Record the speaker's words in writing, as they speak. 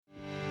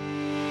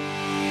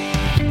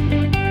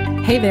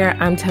Hey there,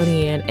 I'm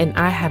Tony Ann, and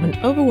I have an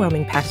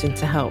overwhelming passion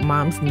to help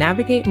moms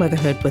navigate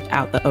motherhood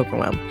without the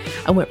overwhelm.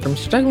 I went from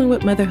struggling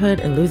with motherhood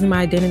and losing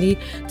my identity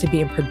to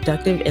being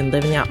productive and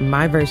living out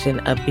my version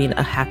of being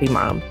a happy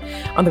mom.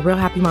 On the Real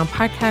Happy Mom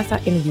podcast,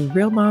 I interview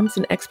real moms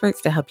and experts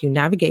to help you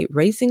navigate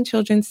raising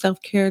children,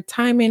 self-care,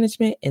 time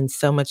management, and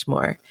so much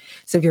more.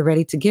 So if you're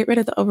ready to get rid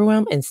of the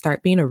overwhelm and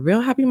start being a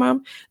real happy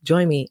mom,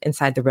 join me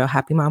inside the Real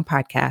Happy Mom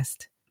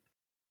podcast.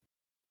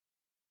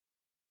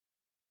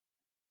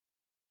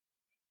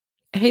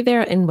 Hey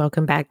there, and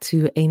welcome back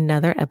to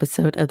another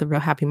episode of the Real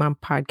Happy Mom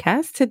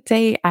podcast.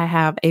 Today, I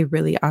have a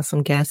really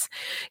awesome guest,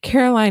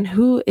 Caroline,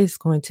 who is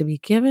going to be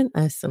giving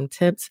us some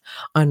tips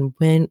on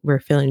when we're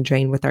feeling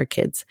drained with our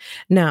kids.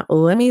 Now,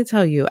 let me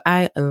tell you,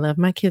 I love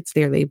my kids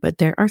dearly, but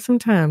there are some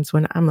times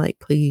when I'm like,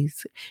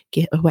 please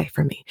get away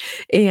from me.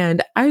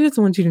 And I just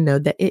want you to know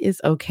that it is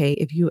okay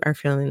if you are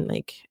feeling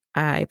like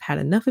I've had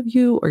enough of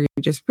you, or you're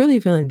just really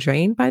feeling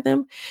drained by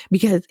them,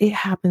 because it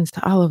happens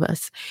to all of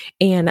us.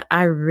 And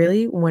I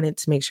really wanted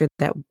to make sure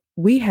that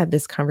we had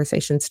this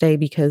conversation today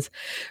because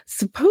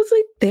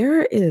supposedly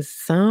there is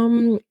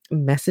some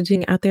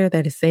messaging out there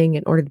that is saying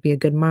in order to be a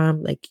good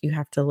mom, like you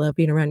have to love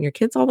being around your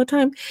kids all the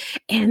time.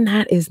 And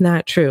that is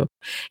not true.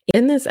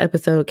 In this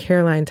episode,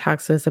 Caroline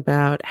talks to us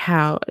about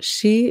how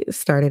she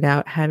started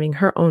out having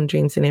her own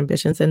dreams and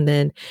ambitions, and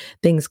then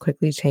things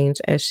quickly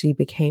changed as she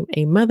became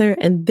a mother,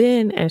 and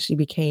then as she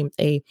became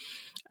a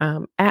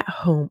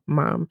at-home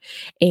mom.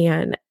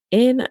 And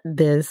in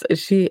this,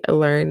 she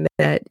learned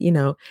that,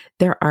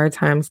 there are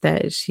times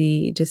that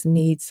she just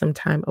needs some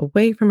time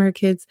away from her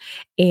kids,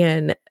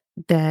 and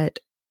that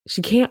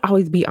she can't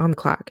always be on the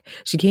clock.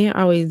 She can't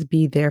always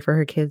be there for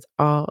her kids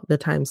all the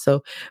time.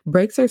 So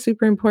breaks are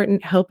super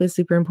important. Help is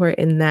super important.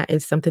 And that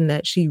is something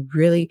that she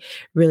really,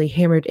 really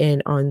hammered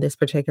in on this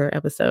particular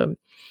episode.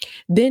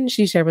 Then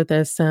she shared with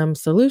us some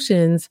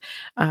solutions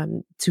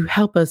to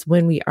help us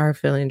when we are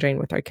feeling drained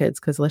with our kids.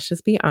 Because let's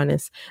just be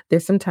honest,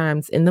 there's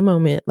sometimes in the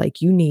moment,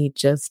 like you need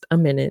just a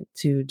minute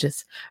to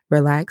just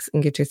relax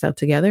and get yourself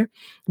together.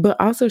 But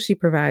also she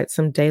provides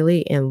some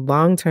daily and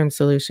long-term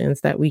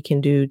solutions that we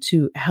can do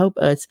to help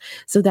us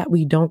so that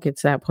we don't get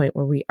to that point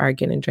where we are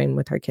getting drained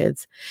with our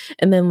kids.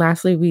 And then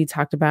lastly, we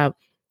talked about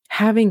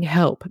having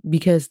help,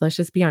 because let's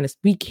just be honest,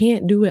 we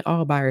can't do it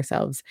all by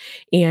ourselves.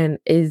 And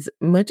as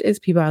much as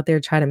people out there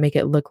try to make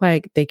it look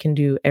like they can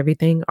do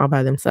everything all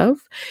by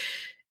themselves,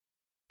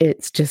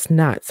 it's just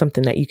not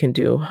something that you can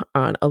do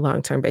on a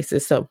long-term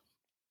basis. So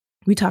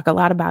we talk a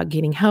lot about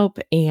getting help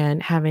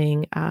and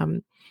having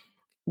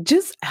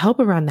just help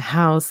around the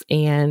house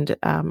and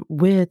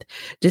with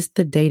just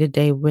the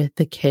day-to-day with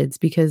the kids,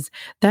 because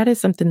that is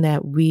something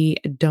that we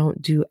don't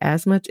do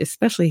as much,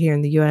 especially here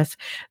in the US.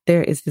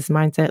 There is this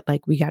mindset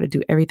like we got to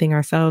do everything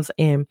ourselves,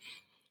 and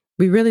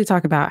we really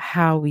talk about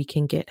how we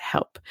can get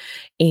help.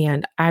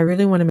 And I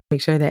really want to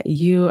make sure that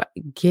you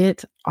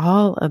get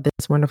all of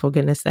this wonderful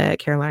goodness that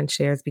Caroline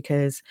shares,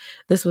 because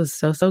this was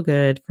so, so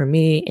good for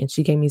me. And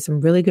she gave me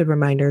some really good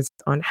reminders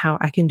on how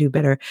I can do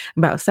better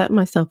about setting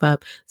myself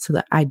up so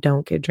that I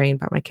don't get drained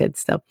by my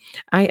kids. So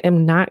I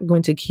am not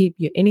going to keep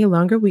you any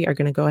longer. We are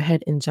going to go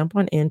ahead and jump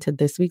on into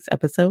this week's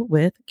episode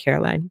with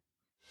Caroline.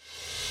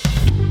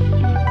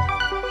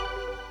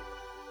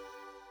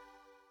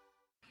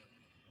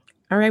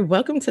 All right,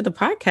 welcome to the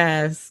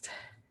podcast.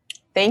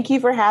 Thank you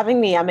for having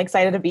me. I'm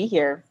excited to be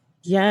here.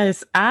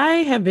 Yes,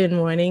 I have been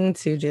wanting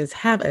to just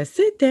have a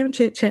sit down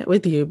chit chat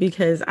with you,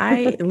 because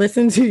I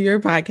listen to your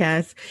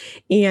podcast,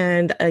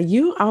 and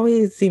you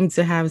always seem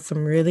to have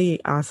some really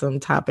awesome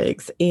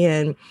topics.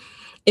 And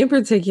in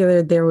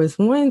particular, there was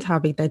one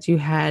topic that you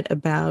had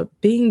about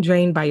being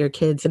drained by your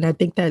kids. And I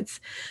think that's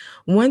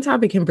one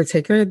topic in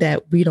particular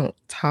that we don't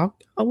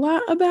talk a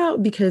lot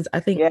about, because I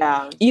think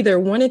either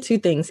one of two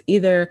things: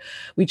 either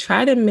we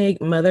try to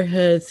make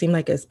motherhood seem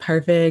like it's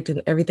perfect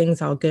and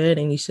everything's all good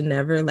and you should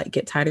never like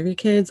get tired of your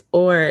kids,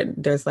 or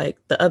there's like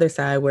the other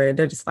side where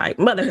they're just like,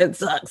 motherhood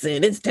sucks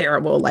and it's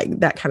terrible, like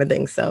that kind of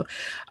thing. So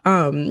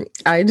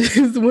I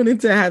just wanted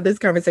to have this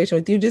conversation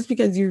with you, just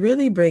because you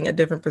really bring a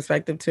different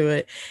perspective to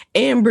it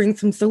and bring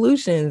some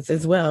solutions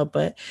as well.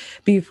 But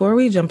before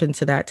we jump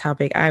into that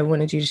topic, I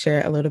wanted you to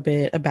share a little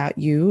bit about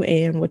you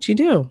and what you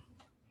do.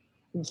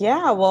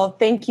 Yeah, well,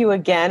 thank you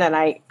again. And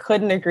I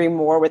couldn't agree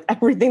more with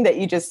everything that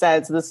you just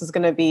said. So this is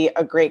going to be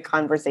a great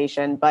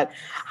conversation. But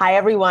hi,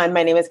 everyone.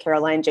 My name is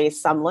Caroline J.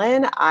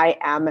 Sumlin. I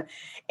am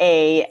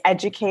a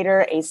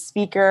educator, a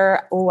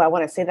speaker. Oh, I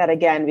want to say that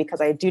again,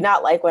 because I do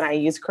not like when I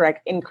use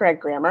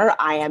incorrect grammar.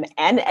 I am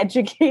an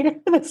educator.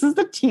 This is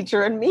the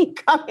teacher in me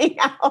coming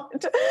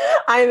out.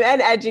 I'm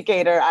an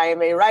educator. I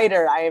am a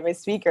writer. I am a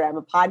speaker. I'm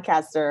a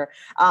podcaster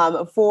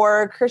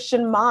for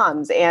Christian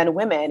moms and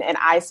women. And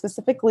I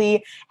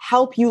specifically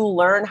help you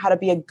learn how to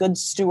be a good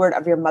steward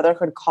of your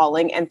motherhood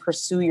calling and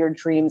pursue your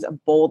dreams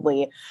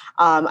boldly.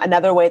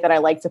 Another way that I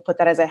like to put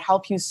that is I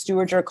help you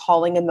steward your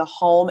calling in the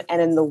home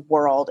and in the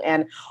world.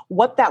 And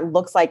what that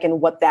looks like and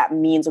what that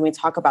means when we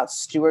talk about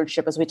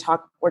stewardship is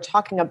we're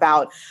talking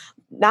about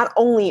not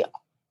only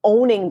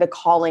owning the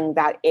calling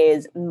that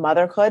is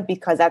motherhood,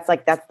 because that's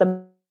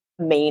the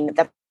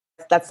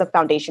that's the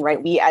foundation,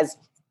 right? We, as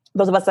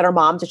those of us that are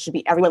moms, it should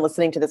be everyone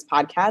listening to this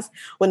podcast.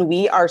 When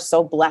we are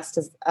so blessed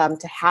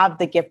to have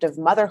the gift of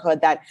motherhood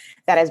that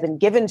has been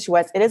given to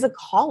us, it is a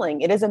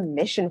calling, it is a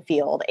mission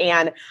field,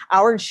 and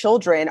our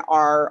children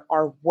are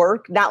our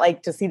work. Not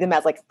like to see them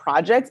as like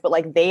projects, but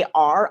like they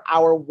are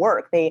our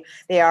work. They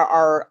are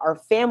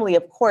our family,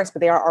 of course,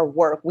 but they are our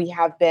work. We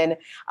have been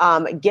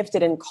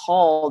gifted and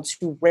called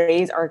to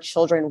raise our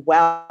children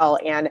well,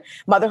 and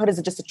motherhood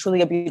is just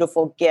truly a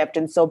beautiful gift.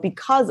 And so,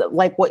 because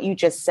like what you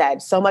just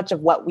said, so much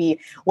of what we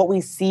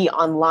see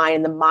online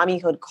in the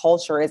mommyhood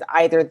culture is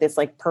either this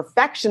like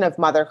perfection of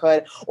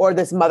motherhood or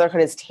this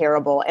motherhood is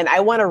terrible. And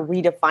I want to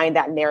redefine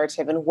that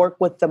narrative and work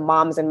with the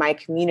moms in my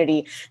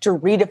community to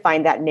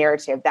redefine that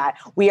narrative, that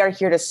we are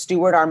here to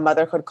steward our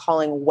motherhood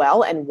calling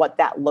well. And what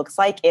that looks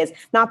like is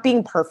not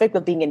being perfect,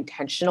 but being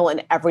intentional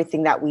in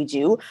everything that we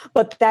do.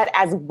 But that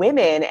as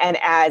women and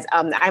as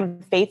I'm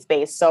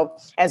faith-based, so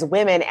as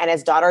women and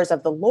as daughters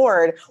of the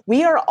Lord,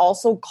 we are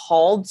also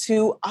called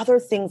to other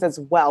things as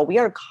well. We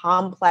are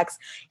complex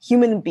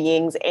human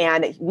beings,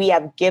 and we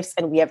have gifts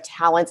and we have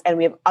talents and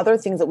we have other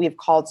things that we've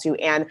called to.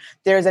 And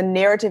there's a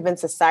narrative in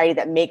society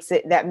that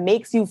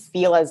makes you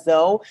feel as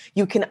though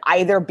you can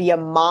either be a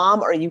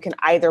mom or you can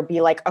either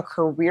be like a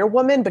career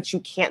woman, but you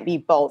can't be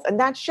both. And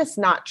that's just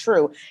not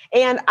true.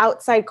 And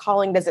outside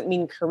calling doesn't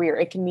mean career.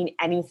 It can mean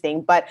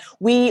anything, but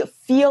we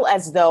feel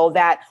as though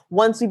that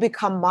once we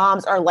become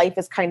moms, our life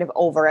is kind of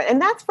over. And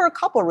that's for a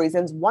couple of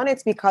reasons. One,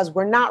 it's because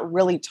we're not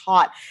really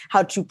taught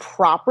how to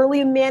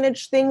properly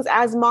manage things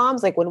as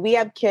moms. Like when we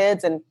have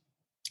kids and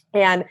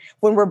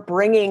when we're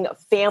bringing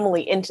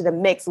family into the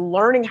mix,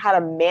 learning how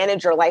to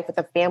manage your life with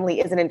a family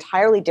is an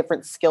entirely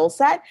different skill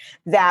set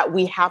that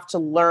we have to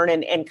learn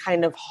and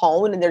kind of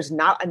hone. And there's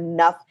not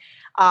enough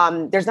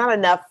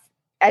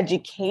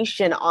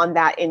education on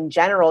that in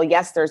general.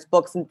 Yes, there's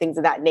books and things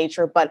of that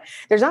nature, but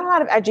there's not a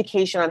lot of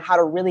education on how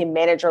to really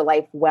manage your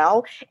life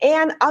well,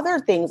 and other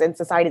things in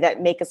society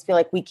that make us feel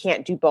like we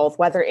can't do both,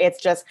 whether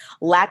it's just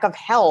lack of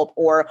help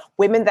or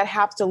women that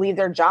have to leave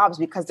their jobs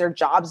because their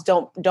jobs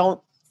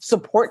don't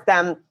support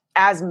them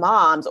as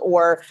moms,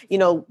 or, you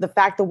know, the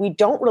fact that we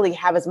don't really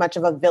have as much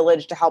of a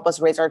village to help us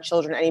raise our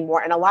children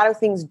anymore. And a lot of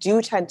things do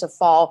tend to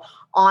fall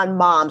on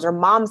moms, or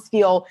moms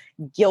feel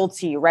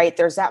guilty, right?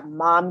 There's that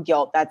mom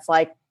guilt that's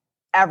like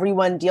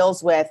everyone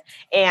deals with.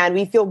 And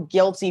we feel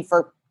guilty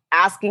for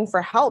asking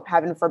for help,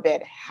 heaven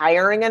forbid,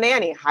 hiring a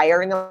nanny,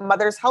 hiring a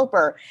mother's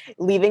helper,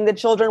 leaving the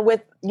children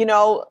with, you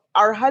know,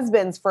 our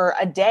husbands for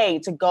a day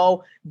to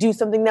go do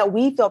something that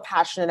we feel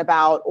passionate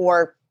about,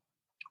 or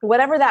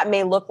whatever that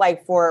may look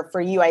like for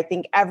you. I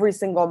think every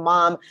single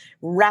mom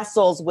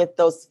wrestles with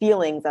those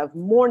feelings of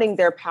mourning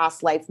their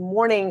past life,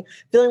 feeling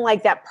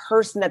like that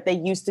person that they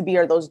used to be,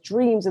 or those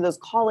dreams or those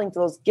callings,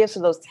 or those gifts or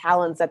those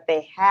talents that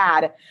they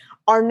had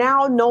are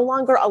now no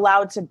longer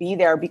allowed to be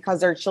there because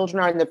their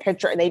children are in the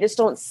picture and they just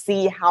don't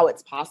see how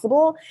it's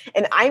possible.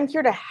 And I'm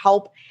here to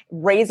help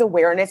raise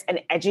awareness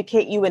and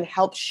educate you and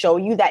help show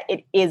you that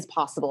it is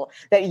possible,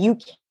 that you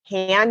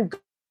can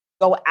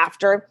go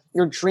after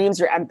your dreams,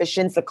 your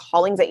ambitions, the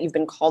callings that you've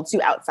been called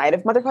to outside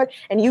of motherhood.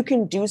 And you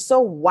can do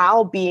so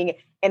while being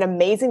an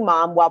amazing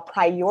mom, while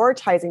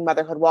prioritizing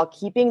motherhood, while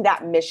keeping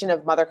that mission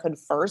of motherhood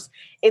first.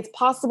 It's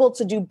possible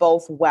to do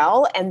both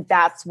well. And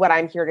that's what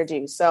I'm here to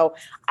do. So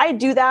I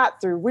do that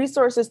through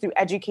resources, through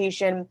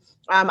education.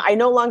 I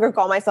no longer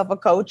call myself a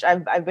coach.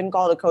 I've been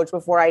called a coach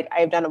before.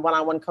 I've done a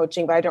one-on-one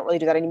coaching, but I don't really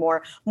do that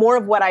anymore. More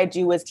of what I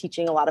do is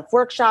teaching a lot of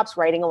workshops,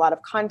 writing a lot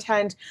of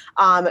content,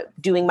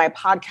 doing my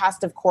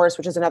podcast, of course,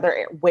 which is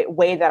another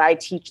way that I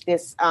teach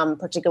this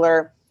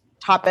particular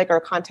topic or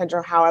content,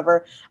 or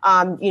however,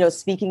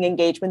 speaking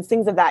engagements,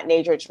 things of that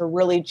nature, to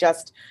really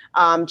just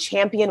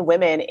champion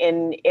women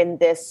in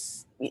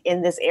this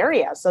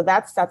area. So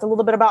that's a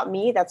little bit about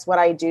me. That's what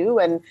I do.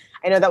 And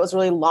I know that was a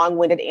really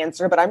long-winded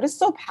answer, but I'm just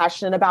so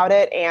passionate about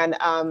it. And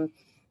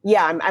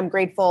I'm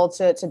grateful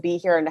to be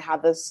here and to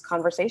have this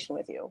conversation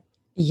with you.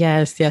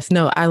 Yes.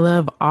 No, I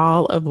love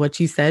all of what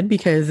you said,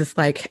 because it's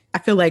like, I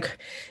feel like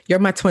you're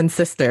my twin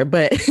sister,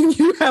 but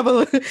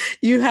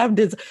you have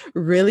this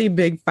really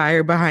big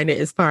fire behind it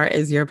as far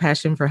as your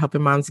passion for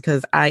helping moms,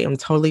 because I am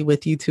totally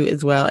with you too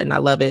as well. And I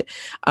love it.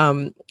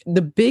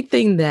 The big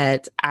thing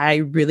that I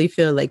really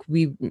feel like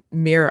we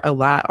mirror a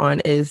lot on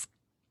is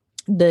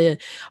the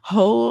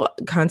whole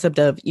concept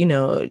of,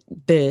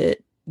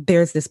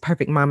 there's this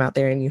perfect mom out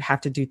there and you have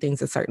to do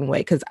things a certain way.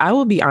 Because I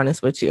will be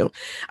honest with you,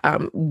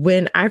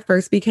 when I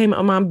first became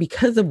a mom,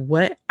 because of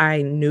what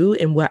I knew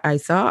and what I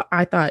saw,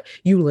 I thought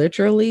you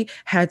literally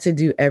had to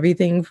do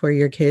everything for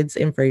your kids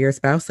and for your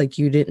spouse. Like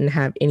you didn't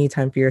have any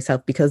time for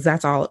yourself, because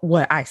that's all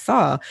what I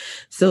saw.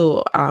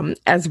 So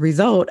as a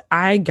result,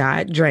 I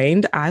got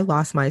drained. I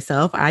lost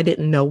myself. I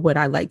didn't know what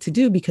I liked to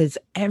do, because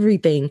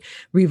everything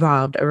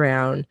revolved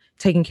around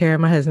taking care of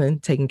my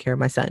husband, taking care of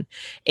my son.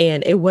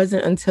 And it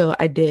wasn't until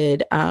I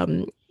did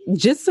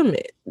just some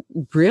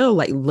real,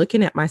 like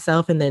looking at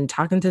myself and then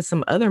talking to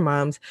some other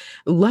moms,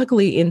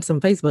 luckily in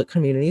some Facebook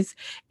communities,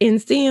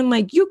 and seeing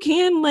like you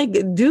can like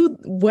do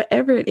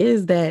whatever it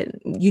is that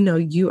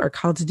you are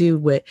called to do,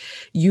 what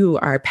you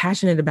are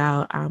passionate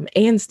about,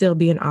 and still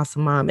be an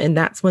awesome mom. And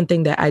that's one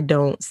thing that I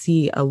don't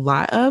see a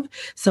lot of.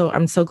 So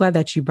I'm so glad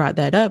that you brought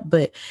that up.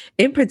 But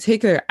in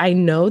particular, I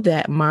know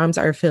that moms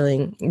are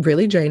feeling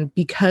really drained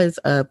because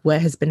of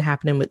what has been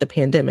happening with the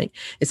pandemic,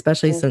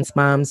 especially Mhm. since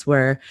moms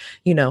were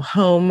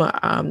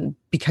home,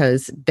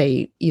 because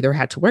they either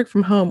had to work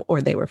from home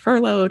or they were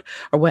furloughed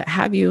or what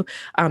have you.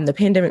 The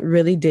pandemic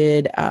really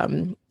did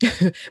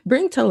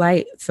bring to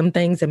light some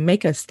things and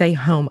make us stay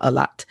home a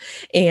lot.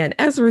 And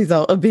as a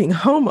result of being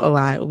home a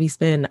lot, we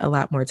spend a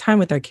lot more time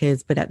with our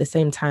kids, but at the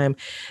same time,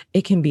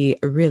 it can be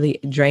really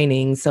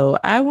draining. So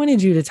I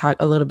wanted you to talk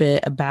a little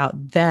bit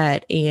about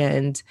that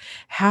and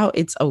how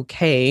it's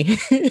okay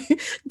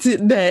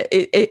that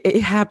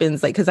it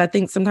happens. Like, because I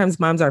think sometimes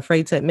moms are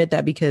afraid to admit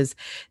that because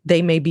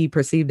they may be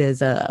perceived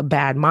as a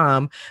bad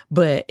mom,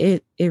 but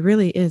it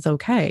really is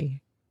okay.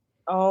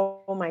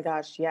 Oh my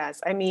gosh, yes.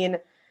 I mean,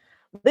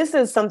 this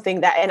is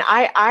something that, and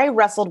I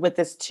wrestled with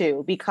this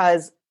too,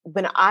 because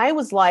when I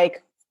was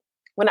like,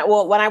 when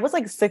I was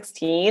like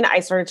 16,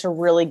 I started to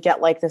really get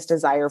like this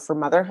desire for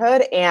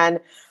motherhood. And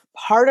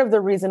part of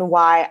the reason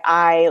why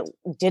I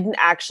didn't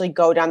actually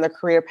go down the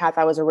career path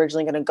I was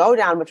originally going to go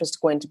down, which was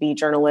going to be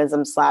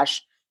journalism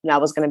slash, I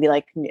was going to be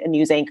like a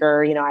news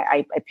anchor.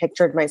 I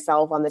pictured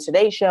myself on the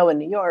Today Show in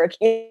New York.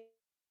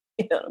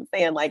 You know what I'm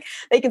saying? Like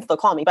they can still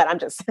call me, but I'm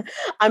just,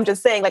 I'm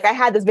just saying, like I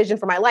had this vision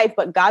for my life,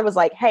 but God was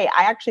like, "Hey,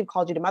 I actually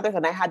called you to motherhood."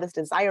 And I had this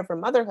desire for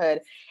motherhood,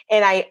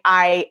 and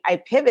I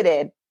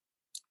pivoted.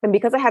 And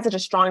because I had such a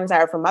strong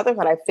desire for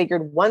motherhood, I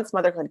figured once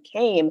motherhood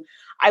came,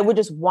 I would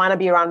just want to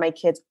be around my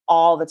kids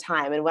all the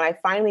time. And when I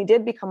finally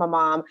did become a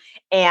mom,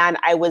 and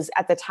I was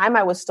at the time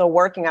I was still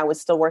working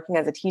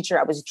as a teacher.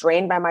 I was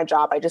drained by my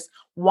job. I just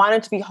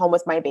wanted to be home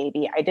with my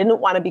baby. I didn't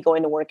want to be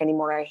going to work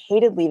anymore. I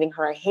hated leaving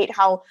her. I hate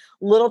how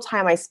little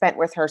time I spent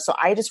with her. So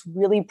I just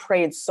really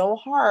prayed so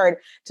hard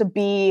to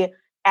be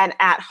an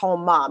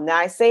at-home mom. Now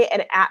I say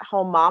an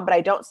at-home mom, but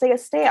I don't say a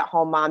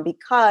stay-at-home mom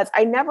because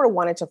I never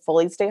wanted to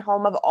fully stay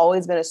home. I've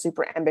always been a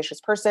super ambitious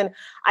person.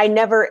 I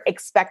never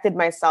expected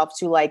myself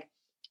to like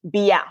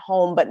be at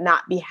home, but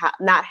not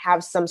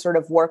have some sort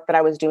of work that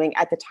I was doing.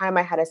 At the time,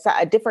 I had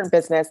a different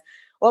business.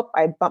 Oh,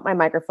 I bumped my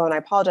microphone. I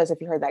apologize if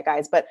you heard that,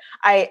 guys. But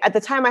at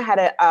the time, I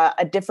had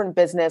a different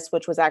business,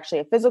 which was actually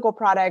a physical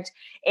product.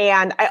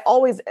 And I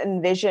always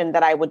envisioned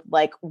that I would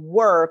like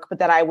work, but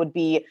that I would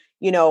be,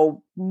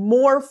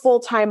 more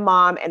full-time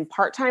mom and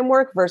part-time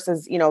work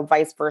versus,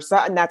 vice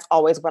versa. And that's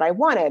always what I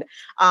wanted.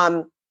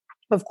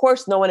 Of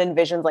course, no one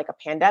envisions like a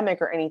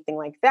pandemic or anything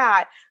like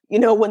that,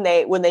 when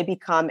they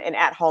become an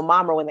at-home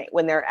mom or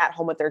when they're at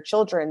home with their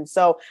children.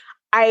 So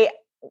I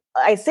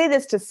I say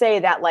this to say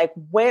that like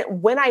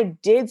when I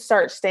did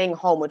start staying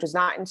home, which was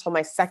not until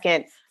my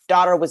second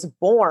daughter was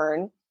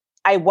born,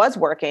 I was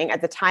working.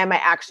 At the time, I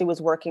actually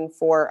was working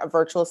for a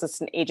virtual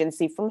assistant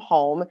agency from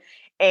home.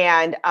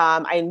 And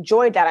I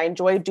enjoyed that. I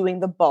enjoyed doing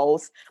the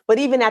both. But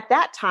even at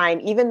that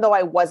time, even though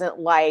I wasn't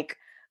like,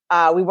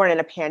 we weren't in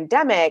a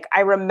pandemic,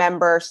 I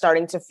remember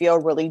starting to feel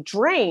really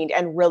drained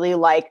and really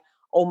like,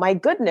 oh my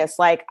goodness,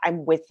 like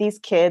I'm with these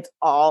kids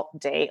all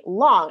day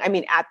long. I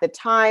mean, at the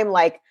time,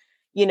 like,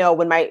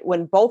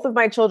 when both of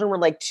my children were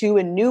like 2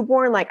 and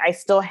newborn, like I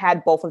still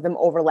had both of them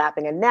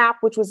overlapping a nap,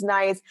 which was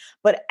nice.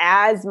 But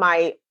as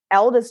my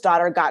eldest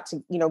daughter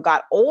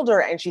got older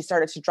and she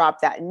started to drop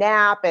that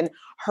nap and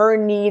her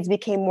needs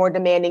became more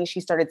demanding,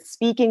 she started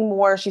speaking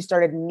more, she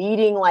started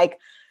needing like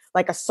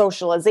a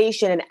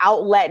socialization, an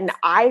outlet. And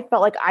I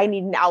felt like I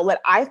need an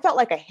outlet. I felt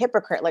like a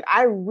hypocrite. Like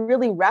I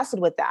really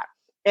wrestled with that.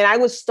 And I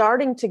was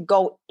starting to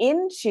go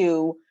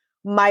into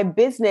my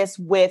business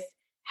with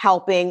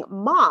helping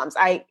moms.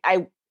 I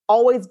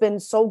always been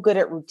so good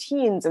at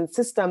routines and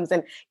systems,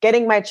 and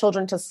getting my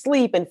children to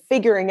sleep and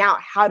figuring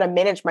out how to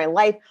manage my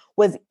life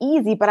was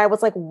easy. But I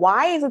was like,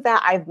 why is it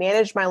that I've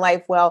managed my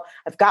life well?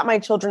 I've got my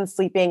children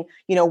sleeping,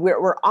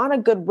 we're on a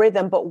good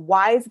rhythm, but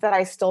why is it that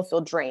I still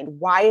feel drained?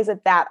 Why is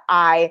it that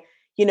I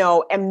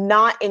am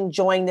not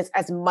enjoying this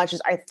as much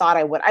as I thought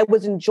I would? I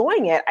was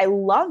enjoying it. I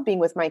love being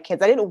with my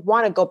kids. I didn't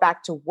want to go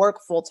back to work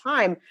full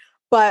time,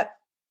 but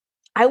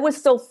I was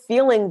still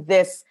feeling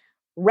this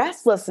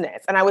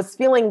restlessness, and I was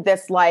feeling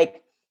this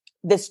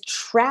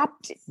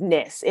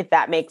trappedness, if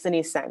that makes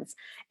any sense.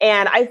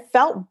 And I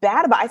felt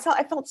bad about it.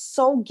 I felt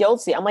so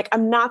guilty. I'm like,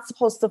 I'm not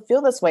supposed to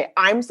feel this way.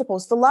 I'm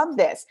supposed to love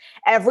this.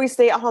 Every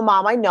stay-at-home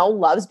mom I know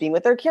loves being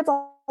with their kids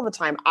all the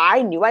time.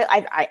 I knew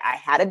I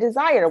had a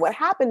desire. What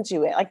happened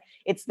to it? Like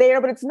it's there,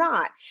 but it's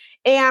not.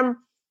 And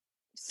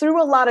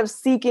through a lot of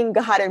seeking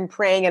God and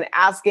praying and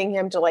asking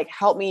him to like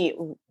help me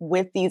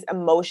with these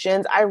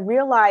emotions, I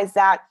realized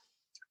that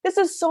this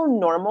is so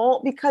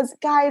normal because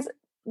guys,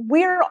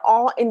 we're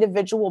all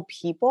individual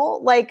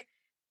people. Like,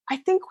 I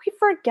think we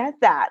forget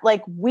that.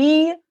 Like,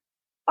 we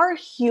are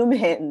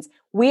humans.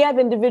 We have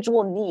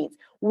individual needs.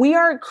 We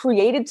are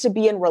created to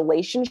be in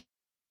relationship,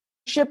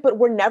 but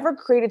we're never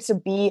created to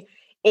be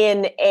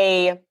in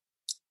a,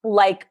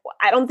 like,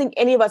 I don't think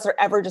any of us are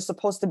ever just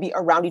supposed to be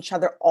around each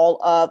other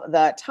all of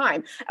the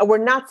time. And we're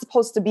not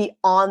supposed to be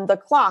on the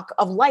clock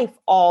of life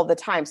all the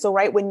time. So,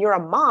 right, when you're a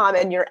mom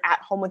and you're at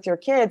home with your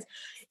kids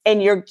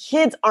and your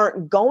kids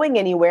aren't going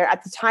anywhere,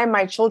 at the time,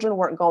 my children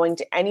weren't going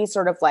to any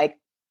sort of like,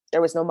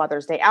 there was no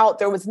Mother's Day out,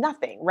 there was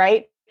nothing,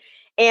 right?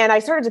 And I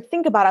started to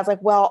think about it. I was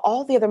like, well,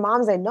 all the other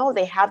moms I know,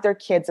 they have their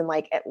kids in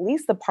like at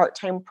least the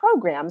part-time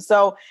program.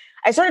 So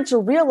I started to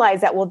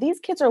realize that, well, these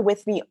kids are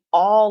with me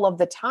all of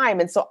the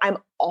time. And so I'm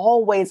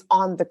always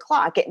on the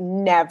clock. It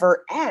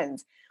never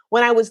ends.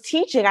 When I was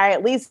teaching, I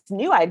at least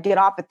knew I'd get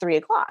off at 3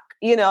 o'clock,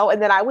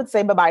 and then I would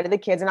say bye-bye to the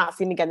kids and not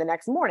see them again the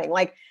next morning.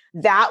 Like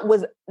that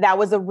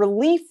was a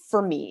relief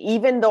for me,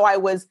 even though I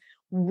was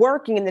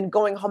working and then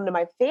going home to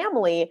my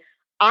family.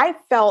 I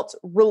felt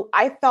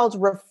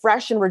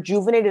refreshed and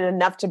rejuvenated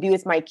enough to be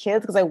with my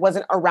kids because I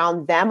wasn't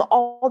around them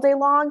all day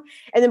long.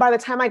 And then by the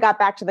time I got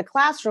back to the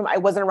classroom, I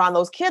wasn't around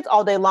those kids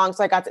all day long.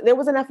 So there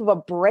was enough of a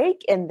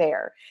break in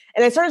there.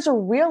 And I started to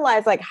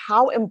realize like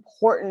how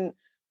important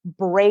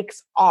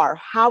breaks are,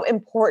 how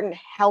important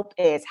help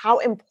is, how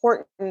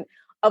important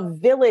a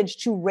village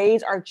to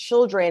raise our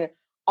children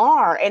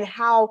are, and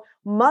how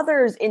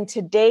mothers in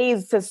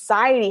today's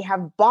society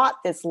have bought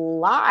this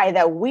lie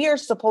that we are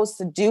supposed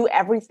to do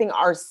everything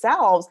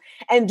ourselves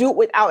and do it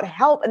without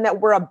help, and that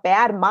we're a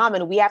bad mom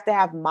and we have to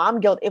have mom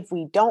guilt if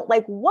we don't.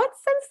 Like, what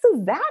sense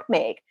does that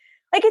make?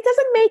 Like, it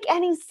doesn't make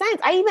any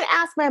sense. I even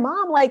asked my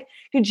mom, like,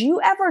 did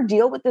you ever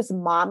deal with this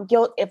mom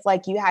guilt if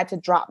like you had to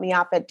drop me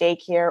off at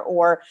daycare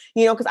or,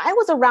 because I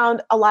was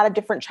around a lot of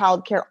different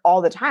childcare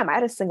all the time. I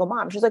had a single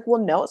mom. She's like,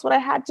 well, no, it's what I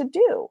had to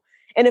do.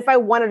 And if I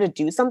wanted to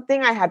do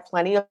something, I had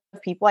plenty of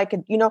people I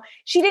could,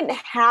 she didn't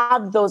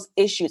have those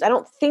issues. I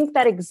don't think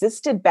that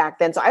existed back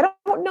then. So I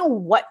don't know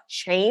what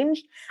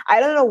changed. I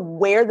don't know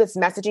where this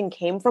messaging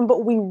came from,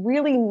 but we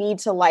really need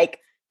to like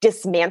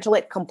dismantle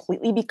it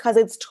completely because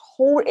it's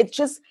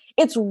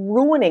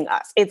ruining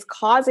us. It's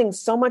causing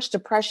so much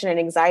depression and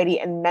anxiety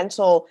and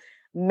mental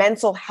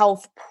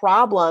health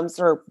problems,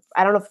 or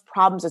I don't know if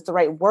problems is the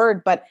right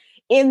word, but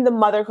in the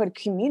motherhood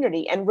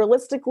community. And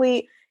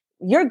realistically,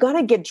 you're going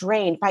to get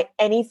drained by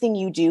anything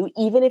you do,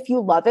 even if you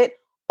love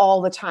it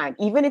all the time,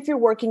 even if you're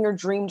working your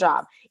dream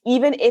job,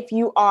 even if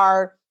you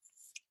are,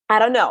 I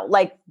don't know,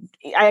 like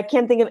I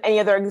can't think of any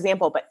other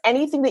example, but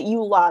anything that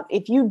you love,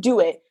 if you do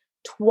it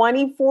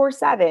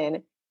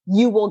 24/7,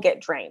 you will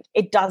get drained.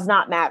 It does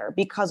not matter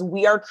because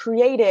we are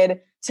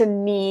created to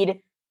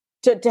need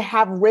to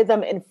have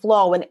rhythm and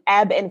flow and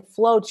ebb and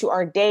flow to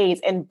our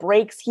days and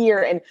breaks here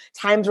and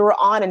times we're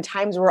on and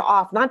times we're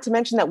off, not to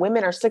mention that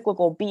women are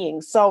cyclical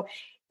beings. So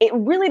it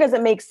really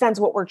doesn't make sense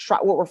what we're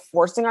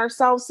forcing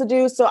ourselves to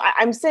do. So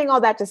I'm saying all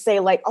that to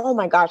say like, oh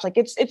my gosh, like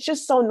it's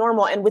just so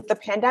normal. And with the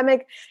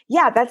pandemic,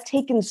 yeah, that's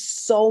taken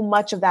so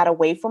much of that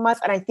away from us.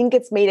 And I think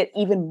it's made us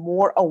even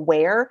more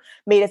aware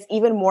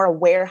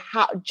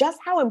how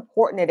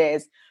important it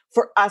is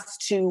for us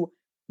to,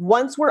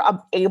 once we're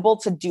able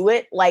to do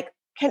it, like,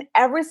 can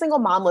every single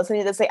mom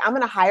listening to this say, I'm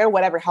going to hire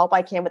whatever help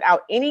I can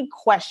without any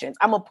questions.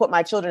 I'm going to put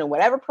my children in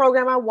whatever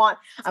program I want.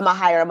 I'm going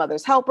to hire a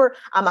mother's helper.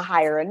 I'm going to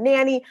hire a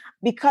nanny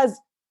because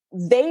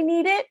they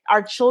need it.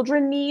 Our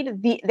children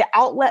need the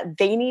outlet.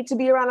 They need to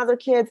be around other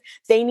kids.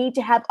 They need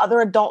to have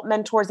other adult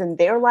mentors in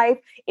their life.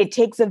 It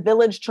takes a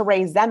village to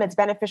raise them. It's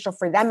beneficial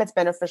for them. It's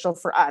beneficial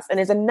for us. And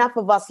there's enough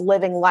of us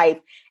living life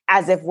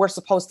as if we're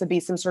supposed to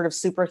be some sort of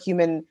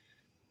superhuman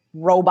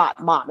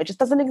robot mom. It just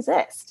doesn't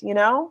exist,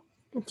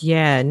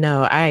 Yeah,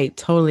 no, I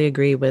totally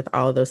agree with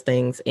all of those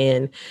things.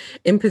 And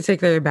in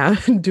particular about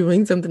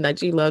doing something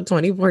that you love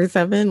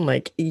 24/7,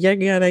 like you're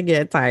gonna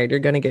get tired, you're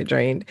gonna get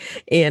drained.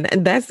 And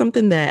that's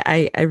something that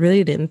I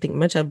really didn't think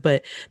much of.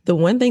 But the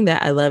one thing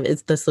that I love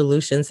is the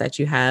solutions that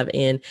you have.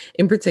 And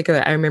in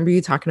particular, I remember you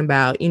talking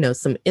about,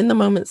 some in the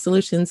moment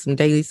solutions, some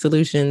daily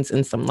solutions,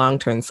 and some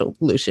long-term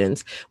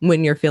solutions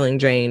when you're feeling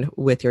drained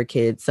with your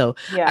kids. So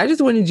Yeah. I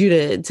just wanted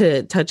you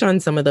to touch on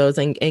some of those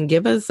and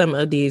give us some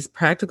of these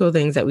practical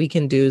things that we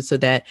can do so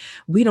that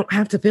we don't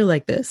have to feel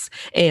like this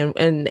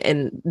and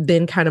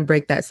then kind of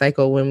break that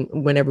cycle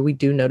whenever we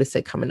do notice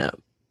it coming up.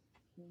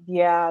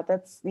 Yeah,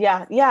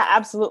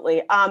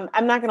 absolutely.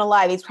 I'm not gonna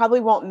lie, these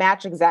probably won't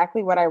match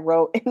exactly what I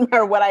wrote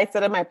or what I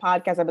said in my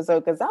podcast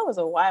episode because that was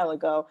a while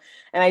ago,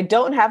 and I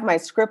don't have my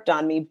script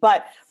on me.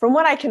 But from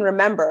what I can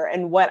remember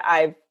and what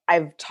I've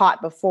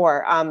taught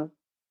before,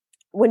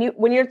 when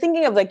you're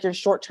thinking of like your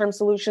short-term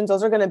solutions,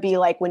 those are going to be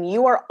like when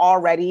you are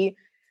already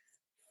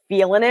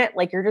feeling it,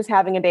 like you're just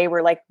having a day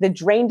where like the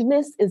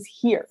drainedness is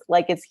here,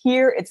 like it's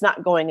here, it's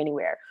not going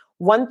anywhere.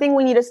 One thing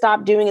we need to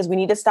stop doing is we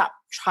need to stop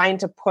trying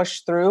to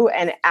push through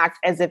and act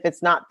as if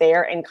it's not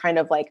there and kind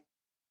of like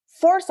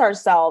force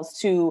ourselves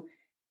to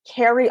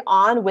carry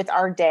on with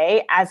our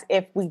day as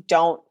if we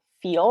don't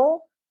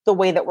feel the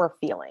way that we're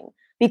feeling.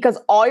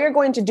 Because all you're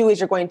going to do is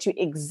you're going to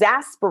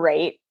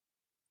exasperate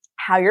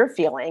how you're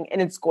feeling,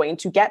 and it's going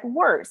to get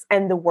worse.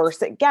 And the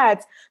worse it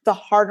gets, the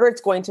harder it's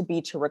going to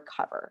be to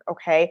recover.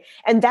 Okay.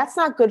 And that's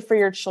not good for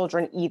your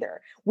children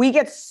either. We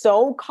get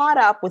so caught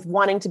up with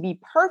wanting to be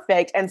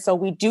perfect. And so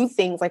we do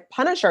things like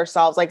punish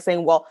ourselves, like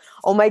saying, well,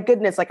 oh my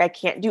goodness, like I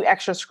can't do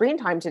extra screen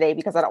time today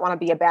because I don't want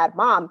to be a bad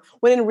mom.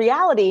 When in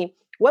reality,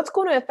 what's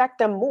going to affect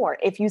them more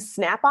if you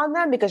snap on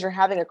them because you're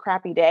having a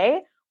crappy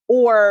day,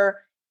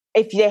 or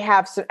if they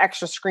have some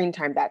extra screen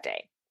time that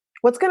day?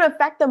 What's going to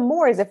affect them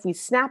more is if we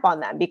snap on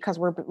them because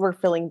we're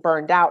feeling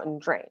burned out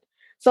and drained.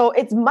 So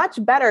it's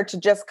much better to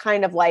just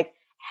kind of like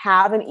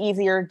have an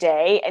easier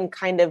day and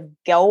kind of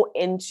go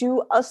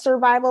into a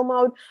survival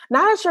mode,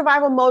 not a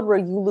survival mode where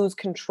you lose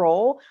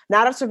control,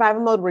 not a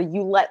survival mode where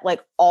you let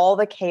like all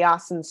the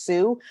chaos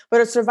ensue,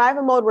 but a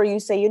survival mode where you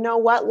say, you know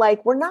what,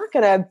 like we're not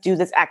going to do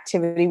this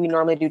activity we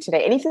normally do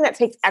today. Anything that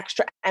takes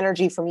extra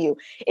energy from you.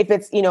 If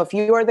it's, if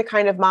you are the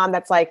kind of mom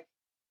that's like,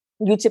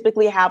 you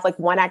typically have like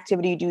one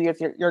activity you do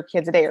with your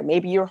kids a day, or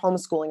maybe you're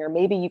homeschooling, or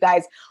maybe you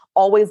guys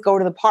always go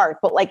to the park,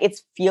 but like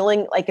it's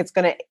feeling like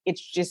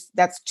it's just,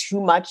 that's too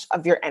much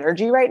of your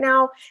energy right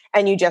now.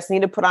 And you just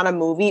need to put on a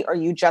movie, or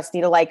you just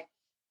need to like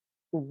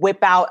whip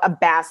out a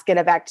basket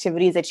of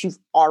activities that you've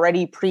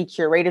already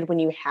pre-curated when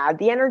you had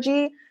the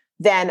energy,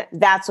 then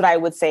that's what I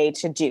would say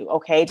to do.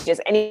 Okay.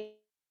 Just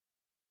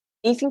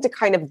anything to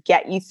kind of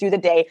get you through the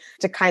day,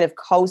 to kind of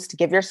coast,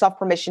 give yourself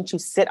permission to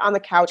sit on the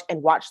couch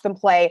and watch them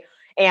play,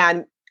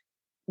 and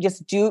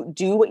just do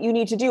what you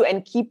need to do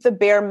and keep the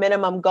bare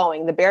minimum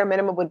going. The bare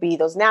minimum would be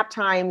those nap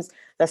times,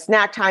 the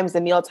snack times, the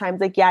meal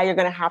times. Like, yeah, you're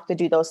going to have to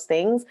do those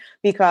things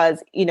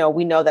because,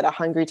 we know that a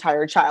hungry,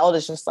 tired child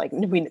is just like,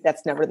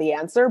 that's never the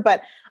answer.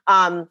 But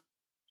other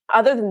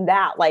than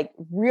that, like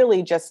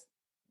really just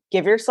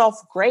give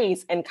yourself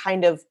grace and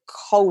kind of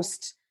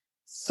coast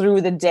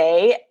through the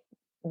day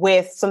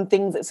with some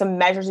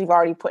measures you've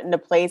already put into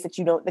place that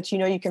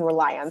you can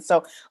rely on.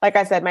 So like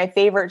I said, my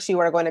favorite two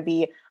are going to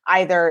be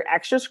either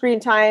extra screen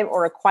time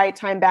or a quiet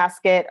time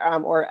basket,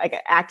 or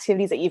like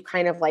activities that you've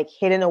kind of like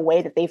hidden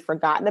away that they've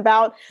forgotten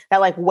about,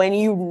 that like when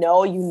you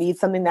need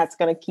something that's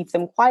going to keep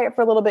them quiet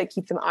for a little bit,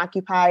 keep them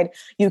occupied,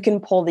 you can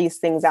pull these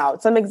things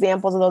out. Some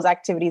examples of those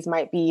activities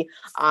might be,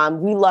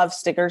 we love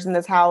stickers in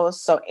this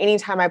house. So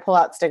anytime I pull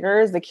out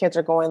stickers, the kids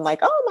are going like,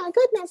 oh my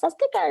goodness, that's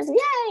stickers.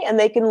 Yay. And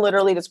they can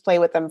literally just play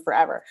with them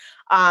forever.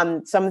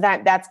 Some of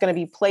that's going to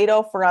be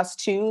Play-Doh for us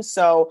too.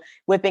 So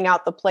whipping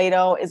out the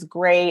Play-Doh is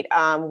great.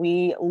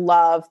 We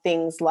love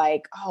things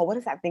like, what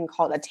is that thing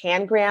called? A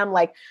tangram.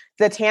 Like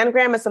the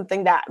tangram is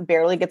something that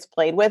barely gets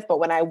played with, but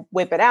when I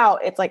whip it out,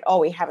 it's like, oh,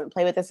 we haven't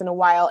played with this in a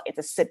while. It's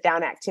a sit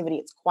down activity.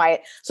 It's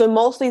quiet. So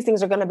most of these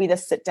things are going to be the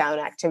sit down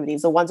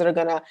activities, the ones that are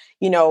going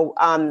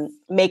to,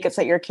 make it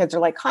so that your kids are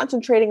like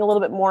concentrating a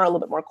little bit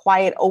more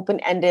quiet,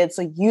 open-ended.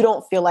 So you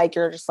don't feel like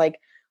you're just like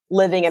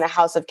living in a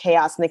house of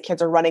chaos and the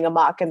kids are running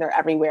amok and they're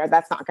everywhere.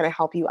 That's not going to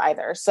help you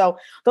either. So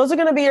those are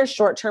going to be your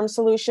short-term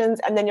solutions.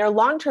 And then your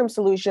long-term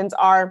solutions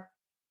are,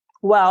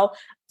 well,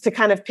 to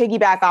kind of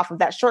piggyback off of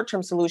that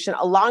short-term solution,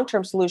 a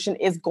long-term solution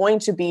is going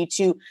to be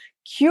to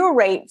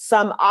curate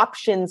some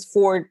options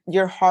for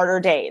your harder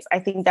days. I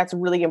think that's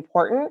really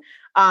important.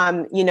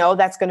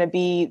 That's going to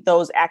be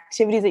those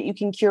activities that you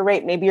can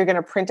curate. Maybe you're going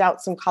to print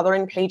out some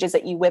coloring pages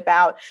that you whip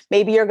out.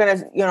 Maybe you're going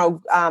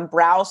to,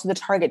 browse to the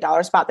Target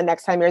dollar spot the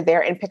next time you're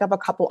there and pick up a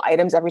couple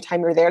items every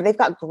time you're there. They've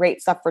got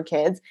great stuff for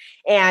kids.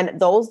 And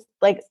those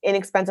like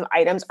inexpensive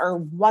items are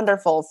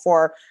wonderful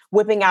for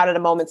whipping out at a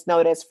moment's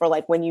notice for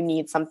like when you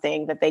need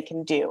something that they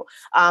can do.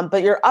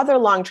 But your other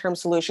long-term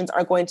solutions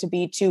are going to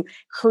be to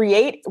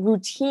create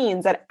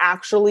routines that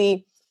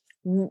actually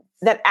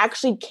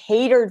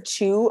cater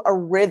to a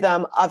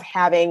rhythm of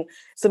having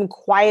some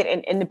quiet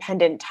and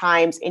independent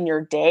times in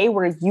your day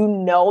where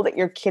that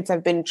your kids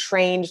have been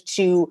trained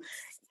to,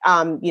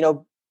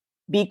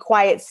 be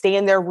quiet, stay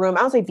in their room.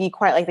 I don't say be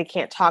quiet like they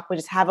can't talk, but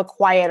just have a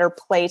quieter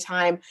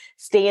playtime,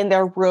 stay in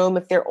their room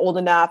if they're old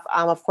enough.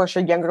 Of course,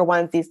 your younger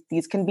ones,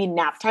 these can be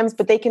nap times,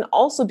 but they can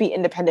also be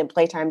independent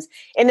playtimes.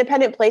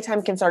 Independent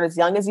playtime can start as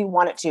young as you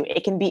want it to.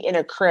 It can be in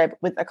a crib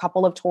with a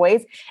couple of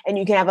toys, and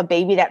you can have a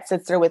baby that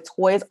sits there with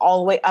toys all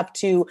the way up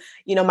to,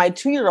 my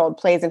 2-year-old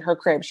plays in her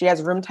crib. She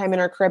has room time in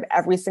her crib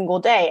every single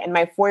day, and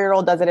my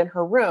 4-year-old does it in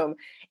her room.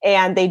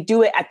 And they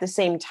do it at the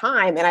same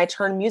time. And I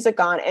turn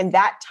music on, and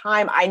that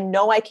time I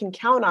know I can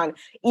count on,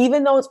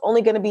 even though it's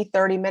only going to be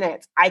 30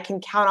 minutes, I can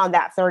count on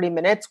that 30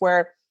 minutes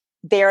where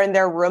they're in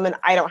their room and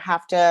I don't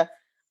have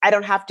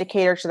to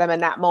cater to them in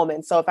that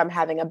moment. So if I'm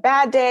having a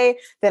bad day,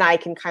 then I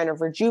can kind of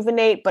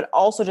rejuvenate, but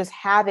also just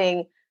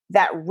having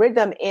that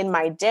rhythm in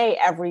my day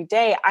every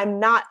day.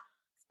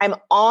 I'm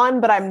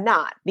on, but I'm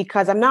not,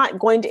 because I'm not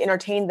going to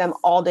entertain them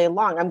all day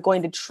long. I'm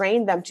going to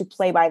train them to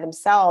play by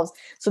themselves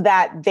so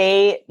that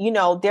they,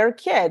 they're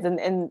kids,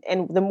 and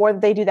the more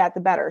that they do that, the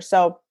better.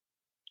 So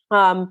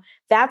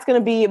that's going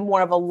to be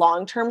more of a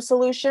long-term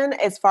solution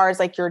as far as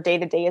like your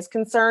day-to-day is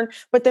concerned,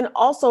 but then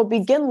also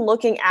begin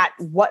looking at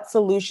what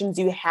solutions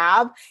you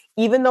have.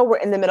 Even though we're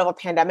in the middle of a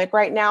pandemic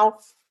right now,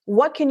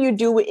 what can you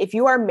do if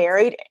you are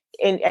married?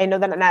 And I know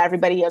that not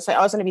everybody is, so I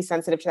always want to be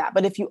sensitive to that.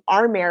 But if you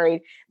are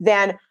married,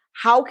 then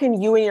how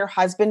can you and your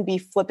husband be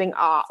flipping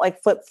off,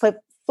 like flip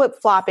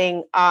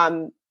flopping,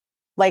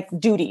 like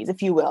duties,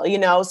 if you will,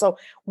 So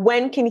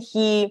when can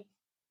he,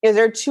 is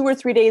there 2 or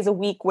 3 days a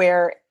week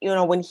where,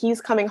 when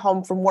he's coming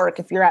home from work,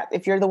 if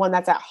you're the one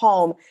that's at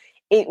home,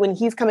 when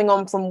he's coming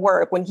home from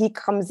work, when he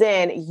comes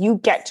in, you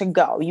get to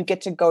go. You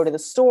get to go to the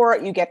store.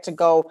 You get to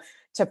go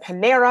to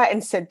Panera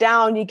and sit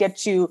down. You get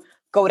to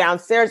go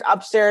downstairs,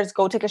 upstairs,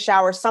 go take a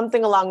shower,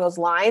 something along those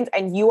lines.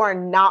 And you are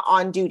not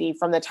on duty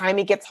from the time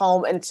he gets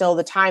home until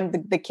the time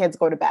the kids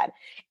go to bed.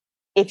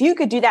 If you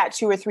could do that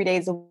 2 or 3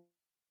 days a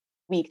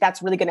week,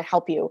 that's really going to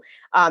help you,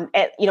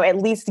 at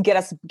least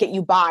get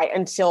you by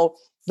until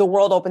the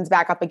world opens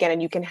back up again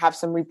and you can have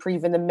some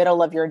reprieve in the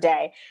middle of your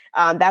day.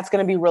 That's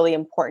going to be really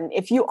important.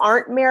 If you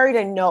aren't married,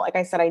 like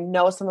I said, I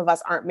know some of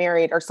us aren't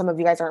married, or some of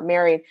you guys aren't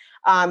married.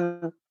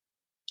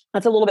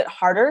 That's a little bit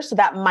harder. So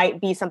that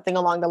might be something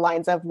along the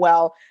lines of,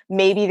 well,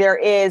 maybe there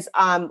is,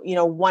 1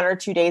 or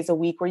 2 days a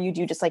week where you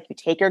do just like you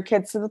take your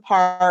kids to the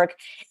park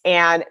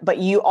but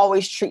you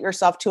always treat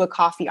yourself to a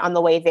coffee on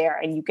the way there,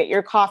 and you get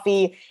your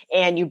coffee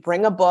and you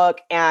bring a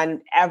book,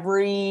 and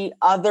every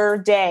other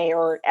day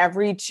or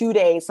every 2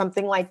 days,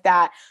 something like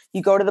that,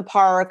 you go to the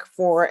park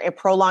for a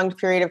prolonged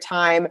period of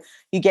time,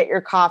 you get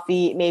your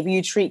coffee, maybe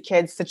you treat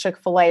kids to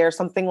Chick-fil-A or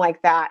something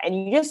like that. And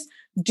you just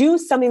do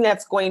something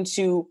that's going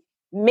to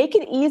make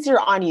it easier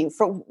on you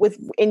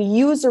and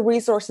use the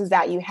resources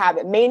that you have.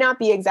 It may not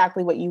be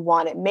exactly what you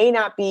want. It may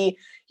not be,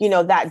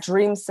 that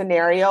dream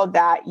scenario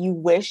that you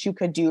wish you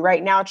could do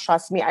right now.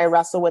 Trust me, I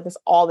wrestle with this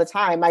all the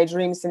time. My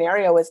dream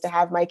scenario is to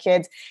have my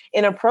kids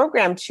in a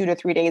program 2 to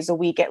 3 days a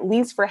week, at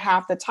least for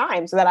half the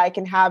time, so that I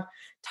can have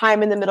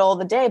time in the middle of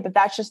the day, but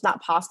that's just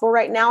not possible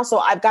right now. So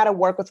I've got to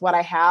work with what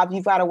I have.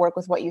 You've got to work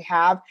with what you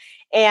have.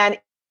 And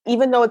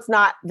even though it's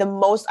not the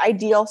most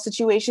ideal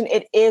situation,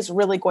 it is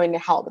really going to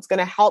help. It's going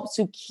to help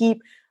to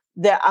keep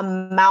the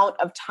amount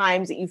of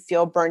times that you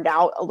feel burned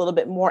out a little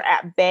bit more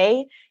at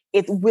bay.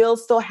 It will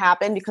still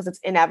happen because it's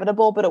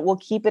inevitable, but it will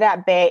keep it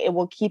at bay. It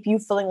will keep you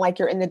feeling like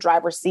you're in the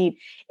driver's seat,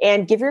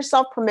 and give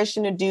yourself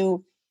permission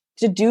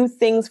to do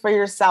things for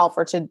yourself,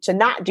 or to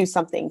not do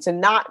something, to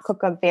not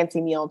cook a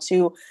fancy meal,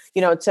 to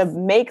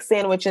make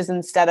sandwiches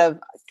instead of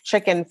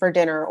chicken for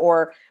dinner,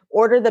 or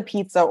order the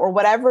pizza, or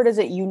whatever it is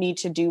that you need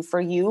to do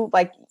for you.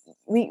 Like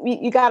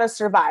you got to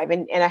survive,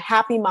 and a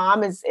happy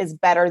mom is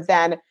better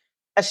than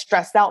a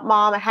stressed out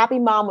mom. A happy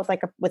mom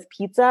with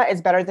pizza is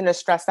better than a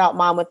stressed out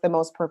mom with the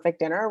most perfect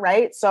dinner.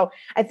 Right. So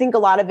I think a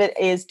lot of it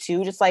is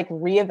too, just like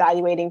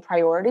reevaluating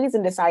priorities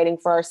and deciding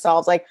for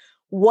ourselves, like,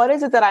 what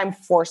is it that I'm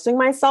forcing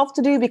myself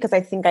to do because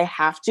I think I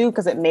have to,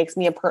 because it makes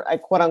me a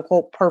quote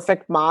unquote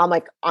perfect mom,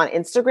 like on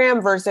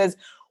Instagram, versus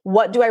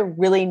what do I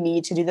really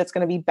need to do that's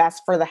going to be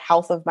best for the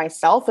health of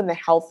myself and the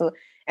health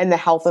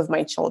of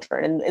my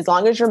children. And as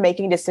long as you're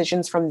making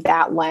decisions from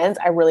that lens,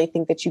 I really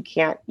think that you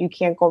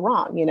can't go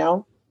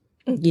wrong,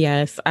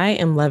 Yes, I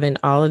am loving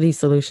all of these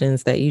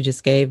solutions that you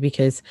just gave,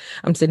 because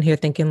I'm sitting here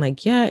thinking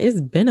like, yeah,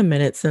 it's been a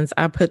minute since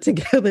I put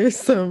together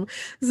some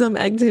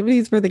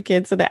activities for the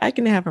kids so that I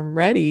can have them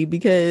ready,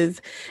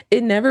 because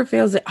it never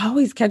fails. It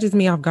always catches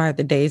me off guard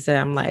the days that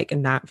I'm like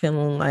not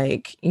feeling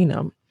like,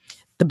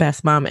 the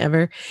best mom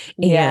ever.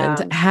 Yeah.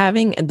 And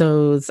having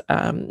those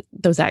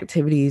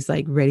activities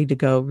like ready to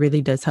go really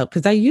does help.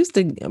 Because I used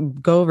to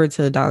go over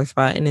to the dollar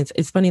spot, and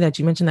it's funny that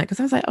you mentioned that, because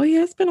I was like, oh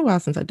yeah, it's been a while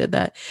since I did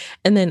that.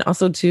 And then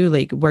also too,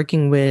 like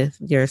working with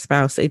your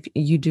spouse, if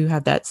you do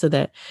have that, so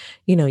that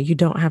you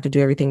don't have to do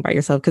everything by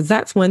yourself. Because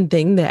that's one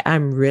thing that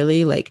I'm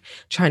really like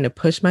trying to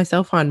push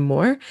myself on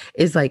more,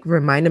 is like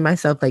reminding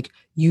myself, like,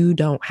 you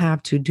don't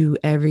have to do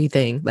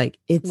everything. Like,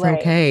 it's Right.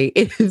 okay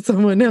if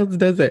someone else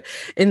does it.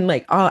 In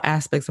like all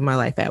aspects of my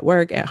life, at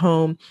work, at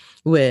home,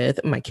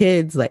 with my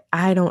kids, like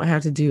I don't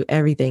have to do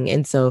everything.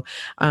 And so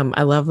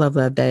I love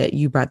that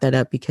you brought that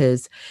up,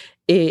 because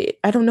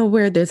I don't know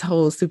where this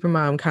whole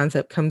supermom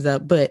concept comes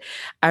up, but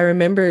I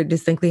remember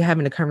distinctly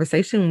having a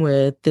conversation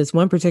with this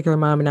one particular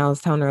mom, and I was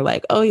telling her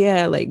like, oh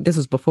yeah, like this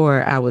was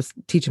before I was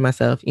teaching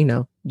myself,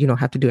 you don't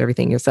have to do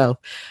everything yourself.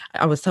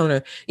 I was telling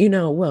her,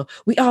 well,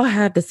 we all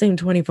have the same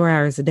 24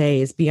 hours a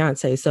day as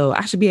Beyonce, so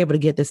I should be able to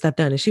get this stuff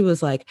done. And she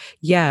was like,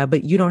 yeah,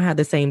 but you don't have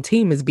the same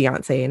team as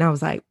Beyonce. And I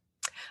was like,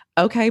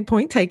 okay,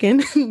 point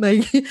taken.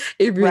 Like,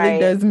 it really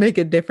does make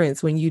a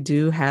difference when you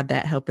do have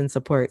that help and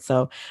support.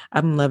 So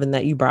I'm loving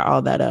that you brought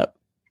all that up.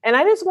 And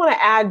I just want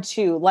to add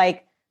too,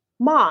 like,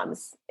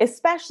 moms,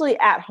 especially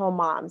at-home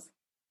moms,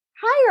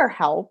 hire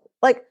help.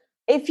 Like,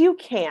 if you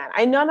can.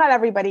 I know not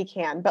everybody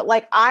can, but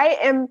like, I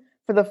am,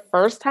 for the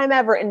first time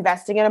ever,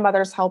 investing in a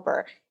mother's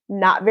helper.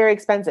 Not very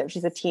expensive.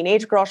 She's a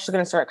teenage girl. She's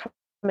going to start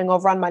coming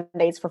over on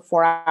Mondays for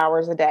 4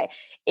 hours a day.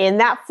 In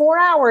that 4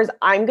 hours,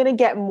 I'm going to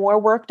get more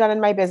work done in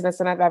my business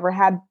than I've ever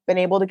been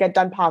able to get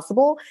done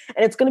possible.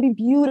 And it's going to be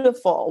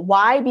beautiful.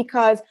 Why?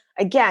 Because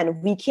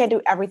again, we can't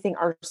do everything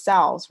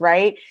ourselves,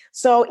 right?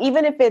 So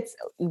even if it's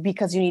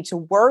because you need to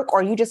work,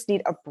 or you just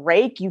need a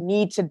break, you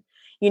need to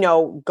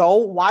go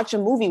watch a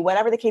movie,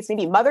 whatever the case may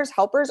be. Mother's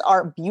helpers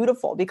are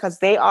beautiful because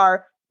they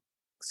are,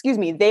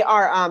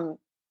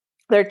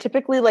 they're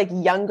typically like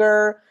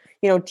younger,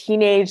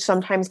 teenage,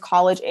 sometimes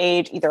college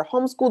age, either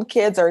homeschooled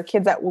kids or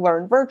kids that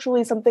learn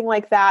virtually, something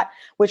like that,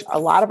 which a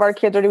lot of our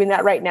kids are doing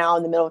that right now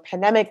in the middle of a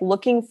pandemic,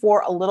 looking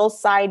for a little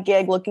side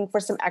gig, looking for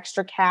some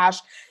extra cash.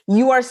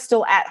 You are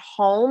still at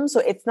home.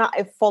 So it's not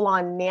a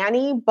full-on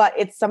nanny, but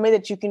it's somebody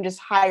that you can just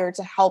hire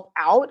to help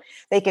out.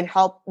 They can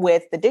help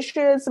with the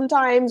dishes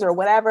sometimes or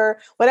whatever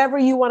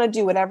you want to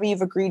do, whatever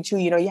you've agreed to,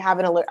 you have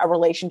a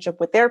relationship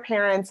with their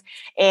parents.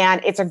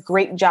 And it's a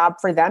great job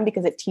for them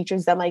because it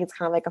teaches them, like, it's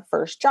kind of like a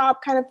first job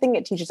kind of thing.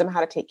 It teaches them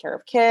how to take care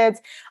of kids.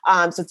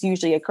 So it's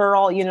usually a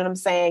girl, you know what I'm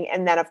saying?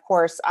 And then of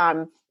course,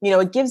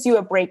 it gives you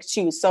a break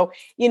too. So,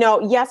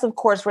 yes, of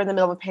course, we're in the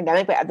middle of a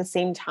pandemic, but at the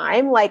same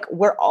time, like,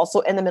 we're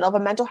also in the middle of a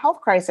mental health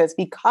crisis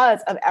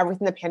because of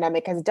everything the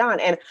pandemic has done.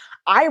 And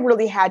I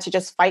really had to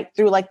just fight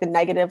through like the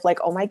negative, like,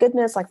 oh my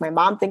goodness, like my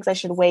mom thinks I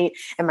should wait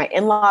and my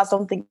in-laws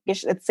don't think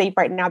it's safe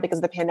right now because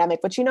of the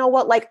pandemic. But you know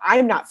what? Like,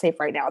 I'm not safe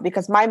right now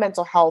because my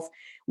mental health,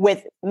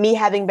 with me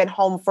having been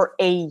home for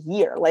a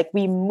year, like,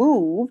 we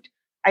moved.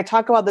 I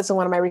talk about this in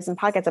one of my recent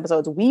podcast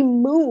episodes. We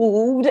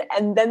moved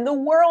and then the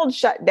world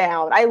shut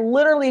down. I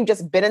literally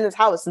just been in this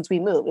house since we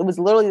moved. It was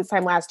literally this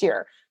time last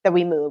year that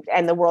we moved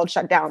and the world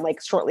shut down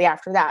like shortly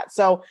after that.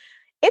 So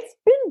it's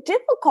been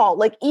difficult.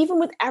 Like, even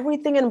with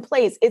everything in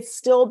place, it's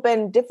still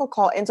been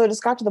difficult. And so I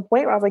just got to the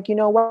point where I was like, you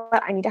know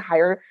what? I need to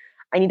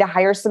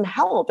hire some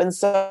help. And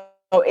so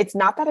it's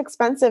not that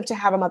expensive to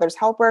have a mother's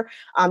helper.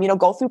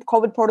 Go through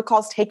COVID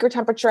protocols, take your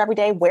temperature every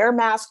day, wear a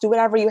mask, do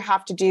whatever you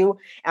have to do.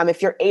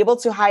 If you're able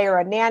to hire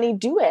a nanny,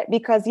 do it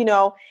because,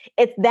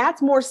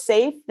 that's more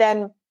safe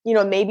than,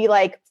 maybe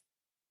like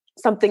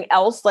something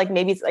else, like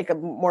maybe it's like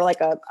more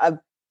like a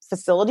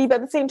facility, but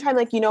at the same time,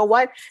 like,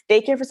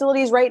 daycare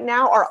facilities right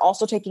now are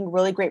also taking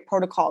really great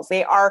protocols.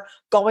 They are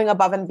going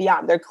above and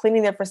beyond. They're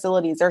cleaning their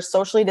facilities. They're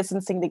socially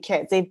distancing the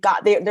kids.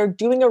 They're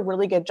doing a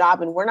really good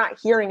job. And we're not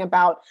hearing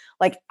about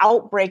like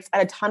outbreaks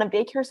at a ton of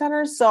daycare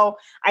centers. So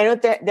I know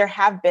that there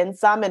have been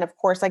some, and of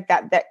course, like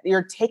that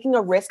you're taking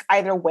a risk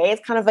either way.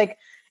 It's kind of like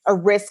a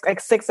risk,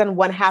 like 6 and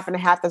 1/2 and a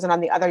half dozen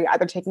on the other. You're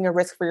either taking a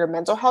risk for your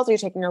mental health or you're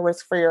taking a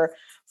risk for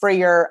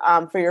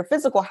your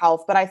physical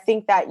health. But I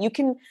think that you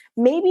can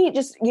maybe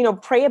just,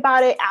 pray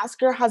about it,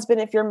 ask your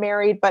husband if you're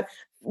married, but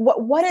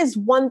what is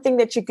one thing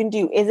that you can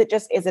do? Is it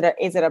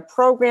a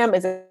program?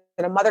 Is it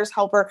a mother's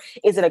helper?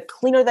 Is it a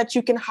cleaner that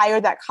you can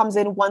hire that comes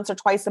in once or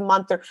twice a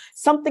month or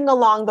something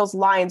along those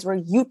lines where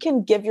you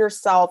can give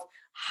yourself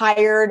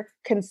hired,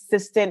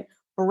 consistent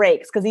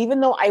breaks? Because even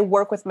though I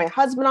work with my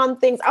husband on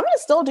things, I'm going to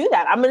still do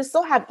that. I'm going to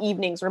still have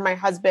evenings where my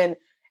husband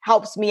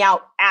helps me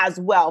out as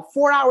well.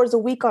 4 hours a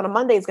week on a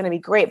Monday is going to be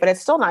great, but it's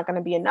still not going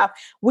to be enough.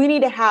 We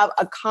need to have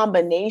a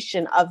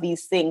combination of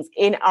these things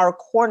in our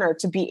corner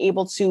to be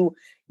able to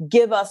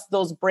give us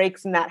those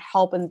breaks and that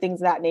help and things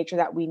of that nature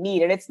that we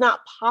need. And it's not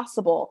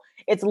possible.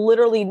 It's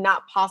literally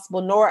not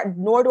possible,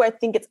 nor do I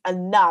think it's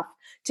enough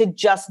to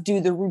just do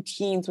the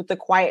routines with the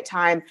quiet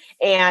time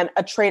and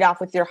a trade-off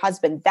with your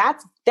husband.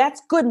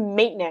 That's good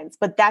maintenance,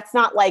 but that's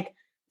not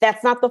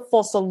the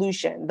full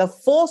solution. The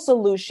full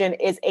solution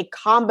is a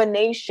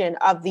combination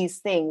of these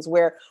things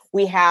where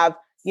we have,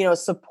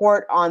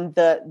 support on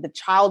the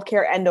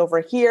childcare end over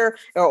here,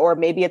 or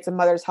maybe it's a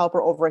mother's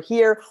helper over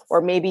here, or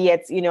maybe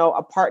it's,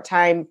 a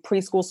part-time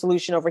preschool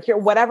solution over here,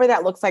 whatever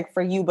that looks like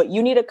for you. But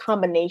you need a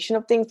combination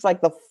of things,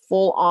 like the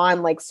full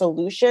on like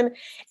solution.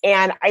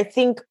 And I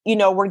think,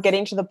 we're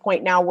getting to the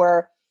point now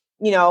where,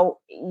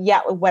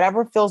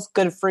 whatever feels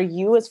good for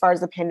you as far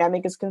as the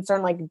pandemic is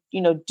concerned, like,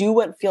 do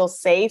what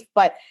feels safe.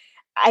 But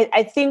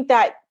I think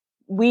that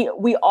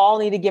we all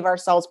need to give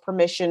ourselves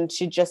permission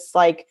to just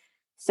like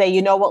say,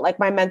 you know what, like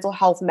my mental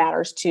health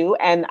matters too.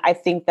 And I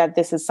think that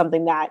this is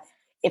something that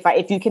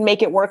if you can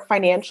make it work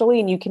financially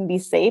and you can be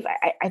safe,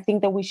 I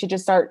think that we should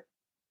just start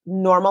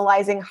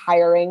normalizing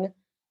hiring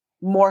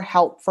more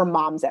help for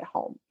moms at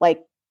home,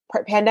 like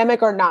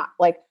pandemic or not,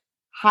 like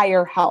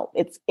hire help.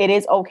 It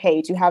is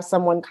okay to have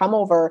someone come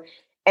over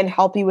and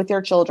help you with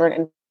your children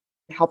and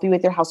help you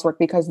with your housework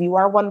because you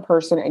are one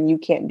person and you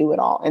can't do it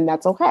all. And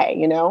that's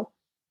okay,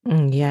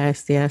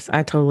 Yes,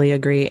 I totally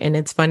agree. And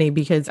it's funny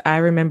because I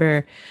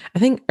remember, I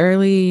think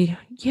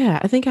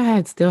I think I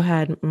had still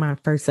had my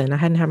first son. I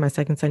hadn't had my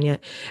second son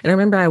yet. And I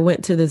remember I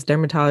went to this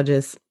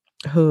dermatologist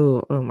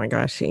who, oh my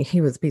gosh,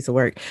 he was a piece of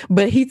work,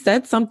 but he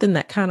said something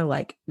that kind of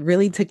like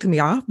really ticked me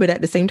off, but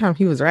at the same time,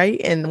 he was right.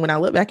 And when I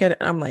look back at it,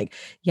 I'm like,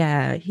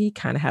 yeah, he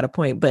kind of had a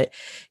point, but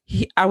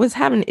I was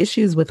having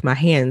issues with my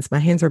hands. My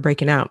hands were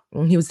breaking out.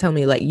 And he was telling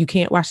me like, you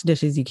can't wash the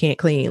dishes, you can't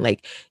clean,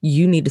 like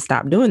you need to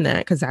stop doing that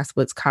because that's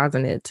what's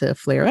causing it to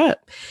flare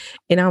up.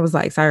 And I was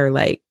like, sir,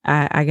 like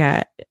I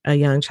got a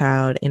young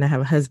child and I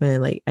have a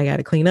husband, like I got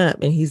to clean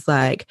up. And he's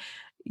like,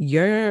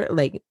 you're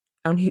like,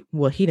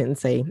 He didn't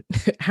say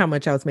how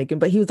much I was making,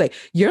 but he was like,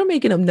 you're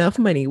making enough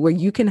money where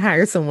you can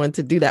hire someone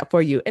to do that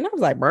for you. And I was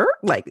like, Bert,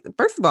 like,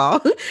 first of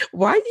all,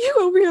 why are you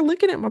over here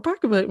looking at my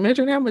pocketbook,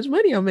 measuring how much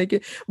money I'm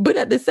making? But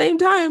at the same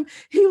time,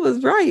 he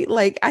was right.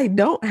 Like, I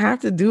don't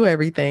have to do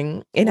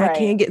everything and I Right.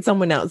 can get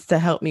someone else to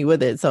help me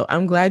with it. So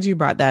I'm glad you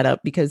brought that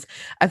up because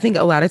I think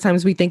a lot of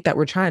times we think that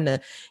we're trying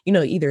to,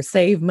 either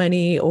save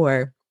money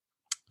or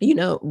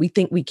we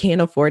think we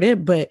can't afford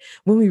it. But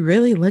when we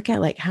really look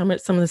at like how much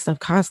some of the stuff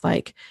costs,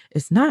 like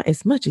it's not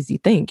as much as you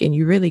think. And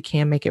you really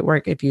can make it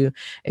work if you're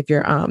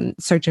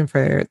searching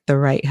for the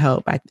right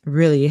help. I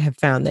really have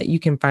found that you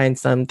can find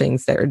some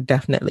things that are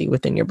definitely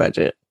within your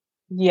budget.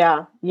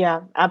 Yeah,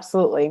 yeah,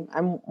 absolutely.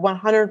 I'm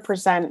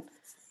 100%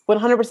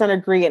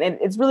 agree. And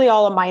it's really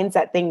all a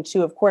mindset thing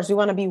too. Of course, we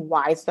want to be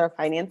wise with our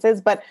finances,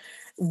 but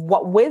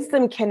what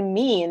wisdom can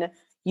mean,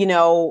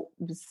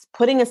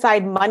 putting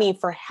aside money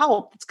for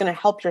help that's going to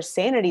help your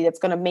sanity, that's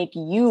going to make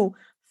you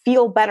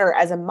feel better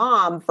as a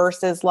mom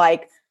versus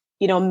like,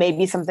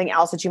 maybe something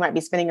else that you might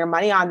be spending your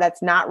money on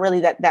that's not really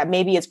that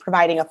maybe is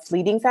providing a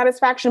fleeting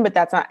satisfaction, but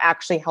that's not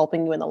actually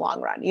helping you in the long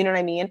run. You know what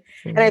I mean?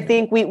 And I Mm-hmm.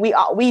 think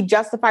we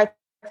justify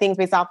things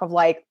based off of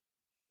like,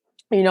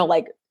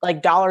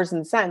 like dollars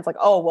and cents, like,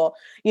 oh, well,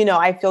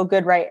 I feel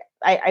good, right?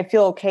 I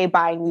feel okay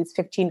buying these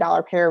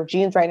 $15 pair of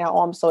jeans right now.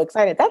 Oh, I'm so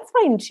excited. That's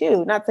fine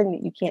too. Not saying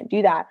that you can't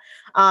do that.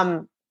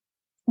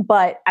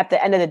 But at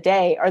the end of the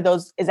day,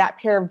 is that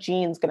pair of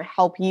jeans going to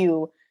help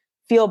you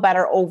feel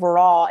better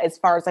overall as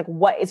far as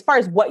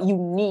what you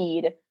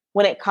need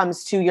when it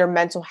comes to your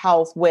mental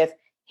health with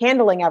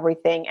handling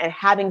everything and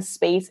having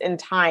space and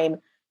time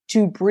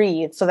to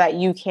breathe so that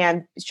you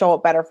can show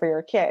up better for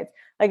your kids.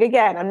 Like,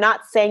 again, I'm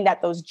not saying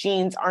that those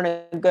jeans aren't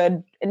a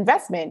good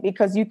investment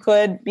because you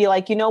could be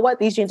like, you know what,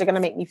 these jeans are going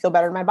to make me feel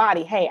better in my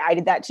body. Hey, I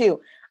did that too.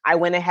 I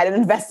went ahead and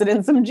invested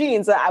in some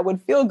jeans that I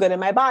would feel good in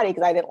my body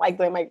because I didn't like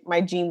the way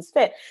my jeans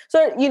fit.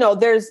 So,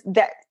 there's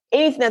that.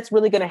 Anything that's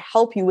really going to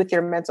help you with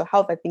your mental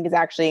health, I think is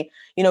actually,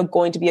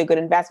 going to be a good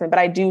investment. But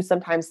I do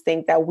sometimes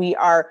think that we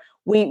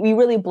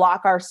really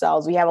block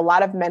ourselves. We have a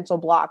lot of mental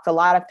blocks, a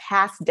lot of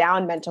passed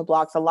down mental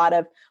blocks, a lot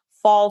of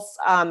false,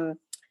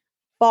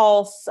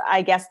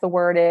 I guess the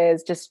word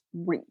is just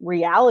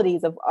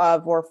realities of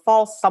or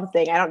false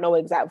something. I don't know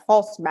exact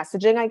false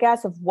messaging, I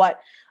guess, of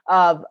what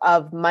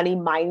of money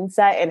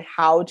mindset and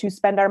how to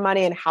spend our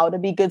money and how to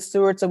be good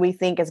stewards. So we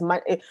think as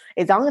long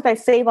as I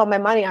save all my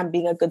money, I'm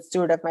being a good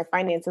steward of my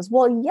finances.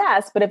 Well,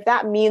 yes, but if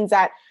that means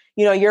that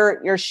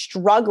you're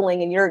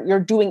struggling and you're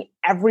doing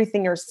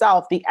everything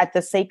yourself at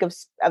the sake of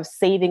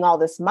saving all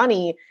this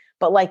money,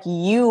 but like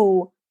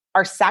you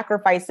are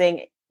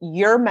sacrificing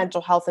your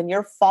mental health and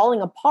you're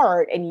falling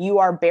apart and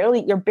you're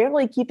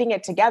barely keeping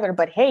it together,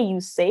 but hey,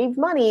 you save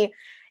money.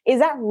 Is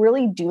that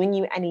really doing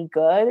you any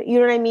good? You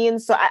know what I mean?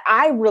 So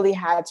I really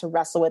had to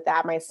wrestle with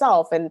that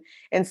myself and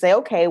say,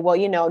 okay, well,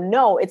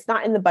 no, it's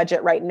not in the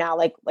budget right now.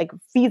 Like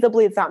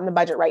feasibly, it's not in the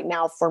budget right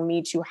now for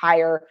me to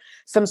hire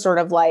some sort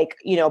of like,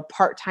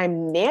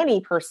 part-time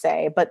nanny per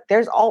se, but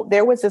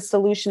there was a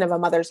solution of a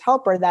mother's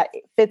helper that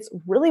fits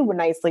really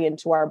nicely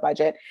into our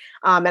budget.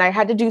 And I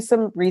had to do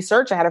some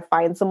research. I had to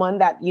find someone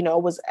that,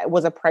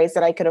 was a price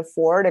that I could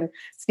afford and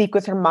speak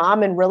with her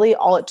mom. And really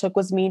all it took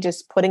was me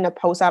just putting a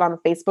post out on a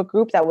Facebook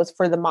group that was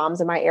for the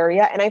moms in my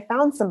area. And I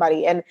found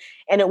somebody and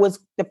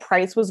the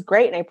price was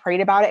great. And I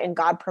prayed about it and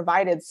God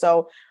provided.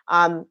 So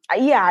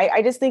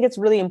I just think it's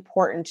really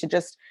important to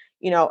just,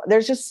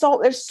 there's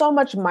so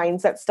much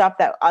mindset stuff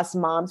that us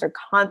moms are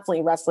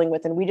constantly wrestling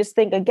with. And we just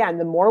think, again,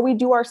 the more we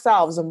do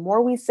ourselves, the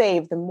more we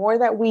save, the more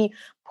that we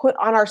put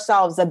on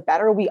ourselves, the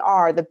better we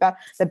are,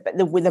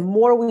 the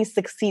more we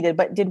succeeded.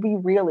 But did we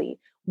really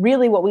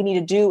what we need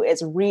to do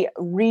is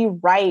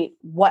rewrite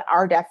what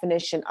our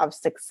definition of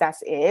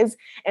success is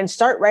and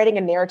start writing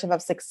a narrative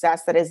of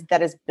success that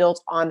is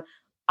built on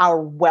our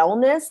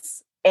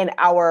wellness and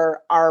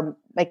our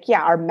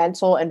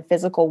mental and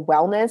physical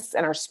wellness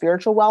and our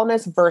spiritual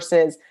wellness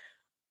versus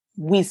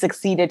we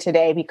succeeded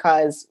today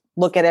because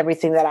look at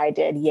everything that I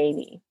did. Yay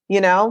me,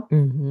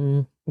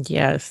 Mm-hmm.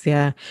 Yes,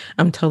 yeah,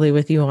 I'm totally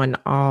with you on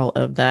all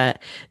of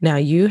that. Now,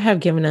 you have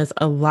given us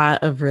a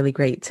lot of really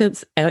great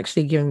tips,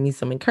 actually giving me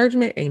some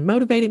encouragement and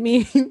motivated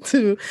me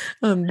to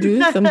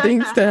do some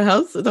things to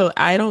help so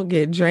I don't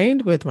get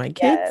drained with my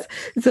Yes.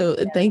 kids. So,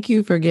 thank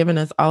you for giving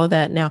us all of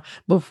that. Now,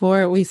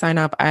 before we sign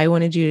off, I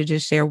wanted you to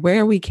just share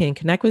where we can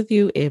connect with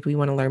you if we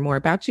want to learn more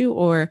about you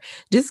or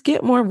just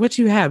get more of what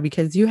you have,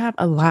 because you have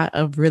a lot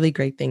of really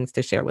great things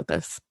to share with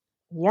us.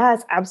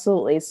 Yes,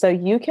 absolutely. So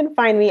you can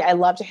find me. I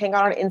love to hang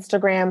out on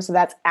Instagram. So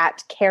that's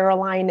at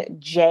Caroline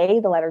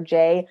J, the letter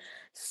J,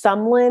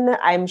 Sumlin.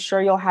 I'm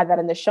sure you'll have that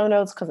in the show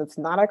notes because it's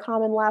not a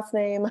common last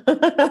name.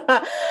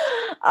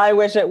 I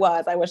wish it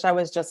was. I wish I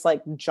was just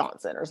like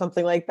Johnson or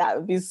something like that. It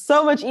would be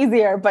so much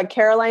easier. But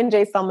Caroline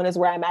J. Sumlin is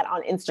where I'm at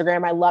on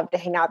Instagram. I love to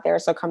hang out there.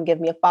 So come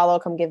give me a follow,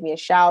 come give me a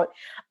shout.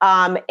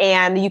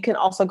 And you can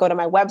also go to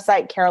my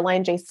website,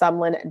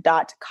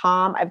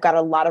 carolinejsumlin.com. I've got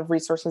a lot of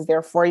resources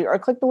there for you, or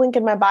click the link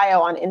in my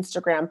bio on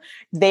Instagram.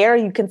 There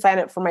you can sign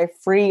up for my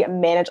free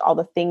Manage All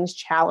the Things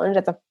challenge.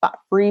 It's a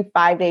free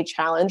 5-day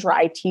challenge where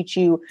I teach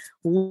you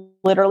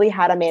literally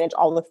how to manage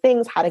all the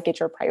things, how to get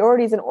your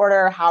priorities in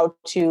order, how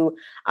to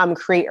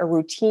create a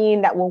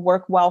routine that will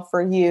work well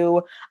for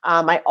you.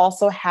 I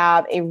also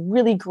have a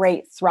really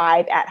great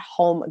Thrive at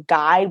Home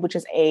guide, which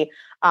is a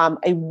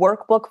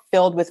workbook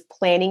filled with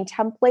planning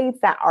templates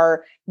that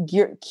are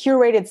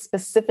curated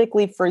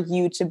specifically for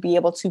you to be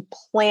able to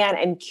plan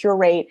and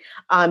curate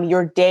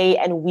your day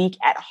and week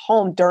at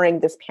home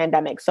during this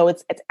pandemic. So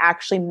it's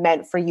actually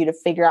meant for you to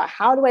figure out,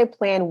 how do I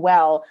plan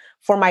well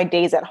for my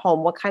days at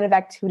home? What kind of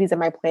activities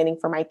am I planning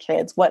for my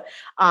kids?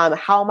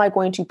 How am I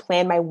going to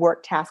plan my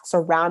work tasks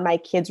around my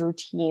kids'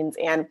 routines?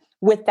 And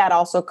with that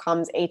also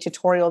comes a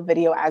tutorial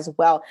video as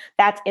well.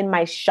 That's in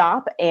my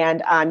shop. And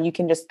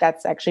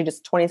that's actually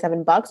just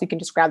 $27. You can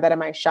just grab that in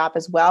my shop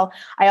as well.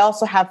 I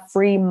also have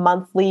free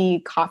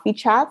monthly coffee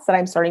chats that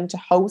I'm starting to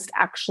host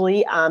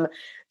actually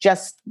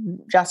just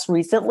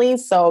recently.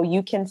 So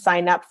you can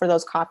sign up for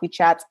those coffee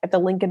chats at the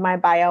link in my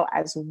bio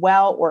as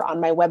well, or on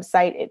my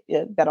website,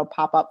 that'll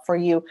pop up for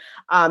you.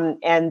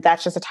 And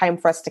that's just a time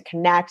for us to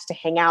connect, to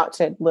hang out,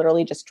 to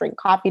literally just drink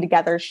coffee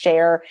together,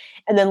 share.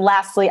 And then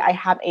lastly, I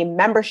have a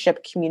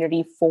membership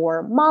community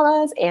for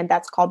mamas, and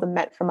that's called the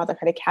Meant for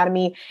Motherhood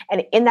Academy.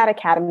 And in that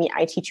academy,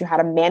 I teach you how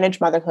to manage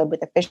motherhood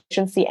with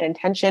efficiency and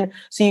intention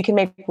so you can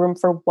make room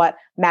for what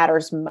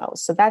matters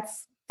most. So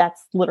that's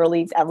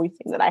literally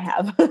everything that I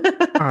have.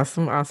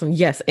 Awesome. Awesome.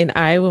 Yes. And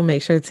I will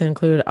make sure to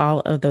include all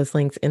of those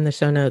links in the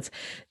show notes.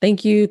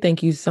 Thank you.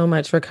 Thank you so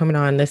much for coming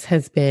on. This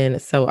has been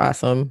so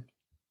awesome.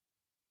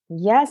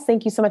 Yes.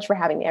 Thank you so much for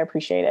having me. I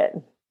appreciate it.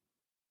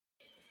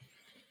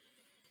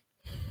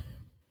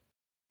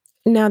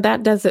 Now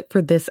that does it for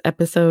this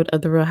episode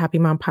of the Real Happy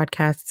Mom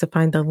podcast. To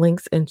find the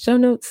links and show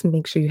notes,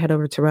 make sure you head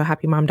over to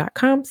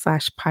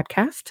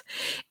realhappymom.com/podcast.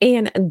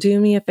 And do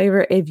me a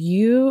favor, if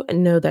you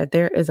know that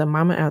there is a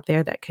mama out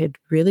there that could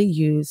really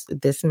use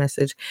this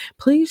message,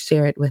 please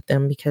share it with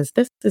them, because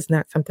this is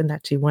not something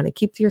that you want to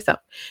keep to yourself.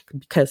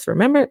 Because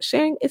remember,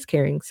 sharing is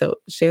caring. So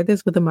share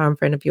this with a mom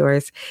friend of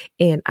yours,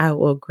 and I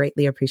will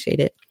greatly appreciate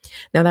it.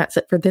 Now that's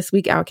it for this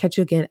week. I'll catch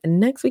you again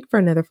next week for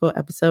another full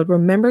episode.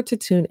 Remember to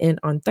tune in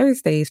on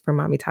Thursdays for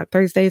Mommy Talk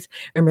Thursdays.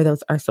 Remember,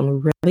 those are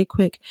some really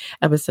quick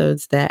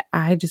episodes that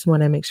I just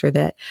want to make sure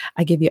that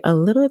I give you a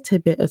little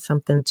tidbit of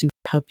something to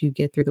help you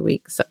get through the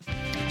week. So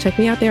check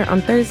me out there on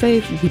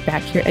Thursdays. We'll be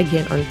back here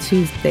again on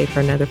Tuesday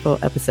for another full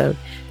episode.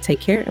 Take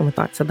care, and with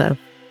lots of love.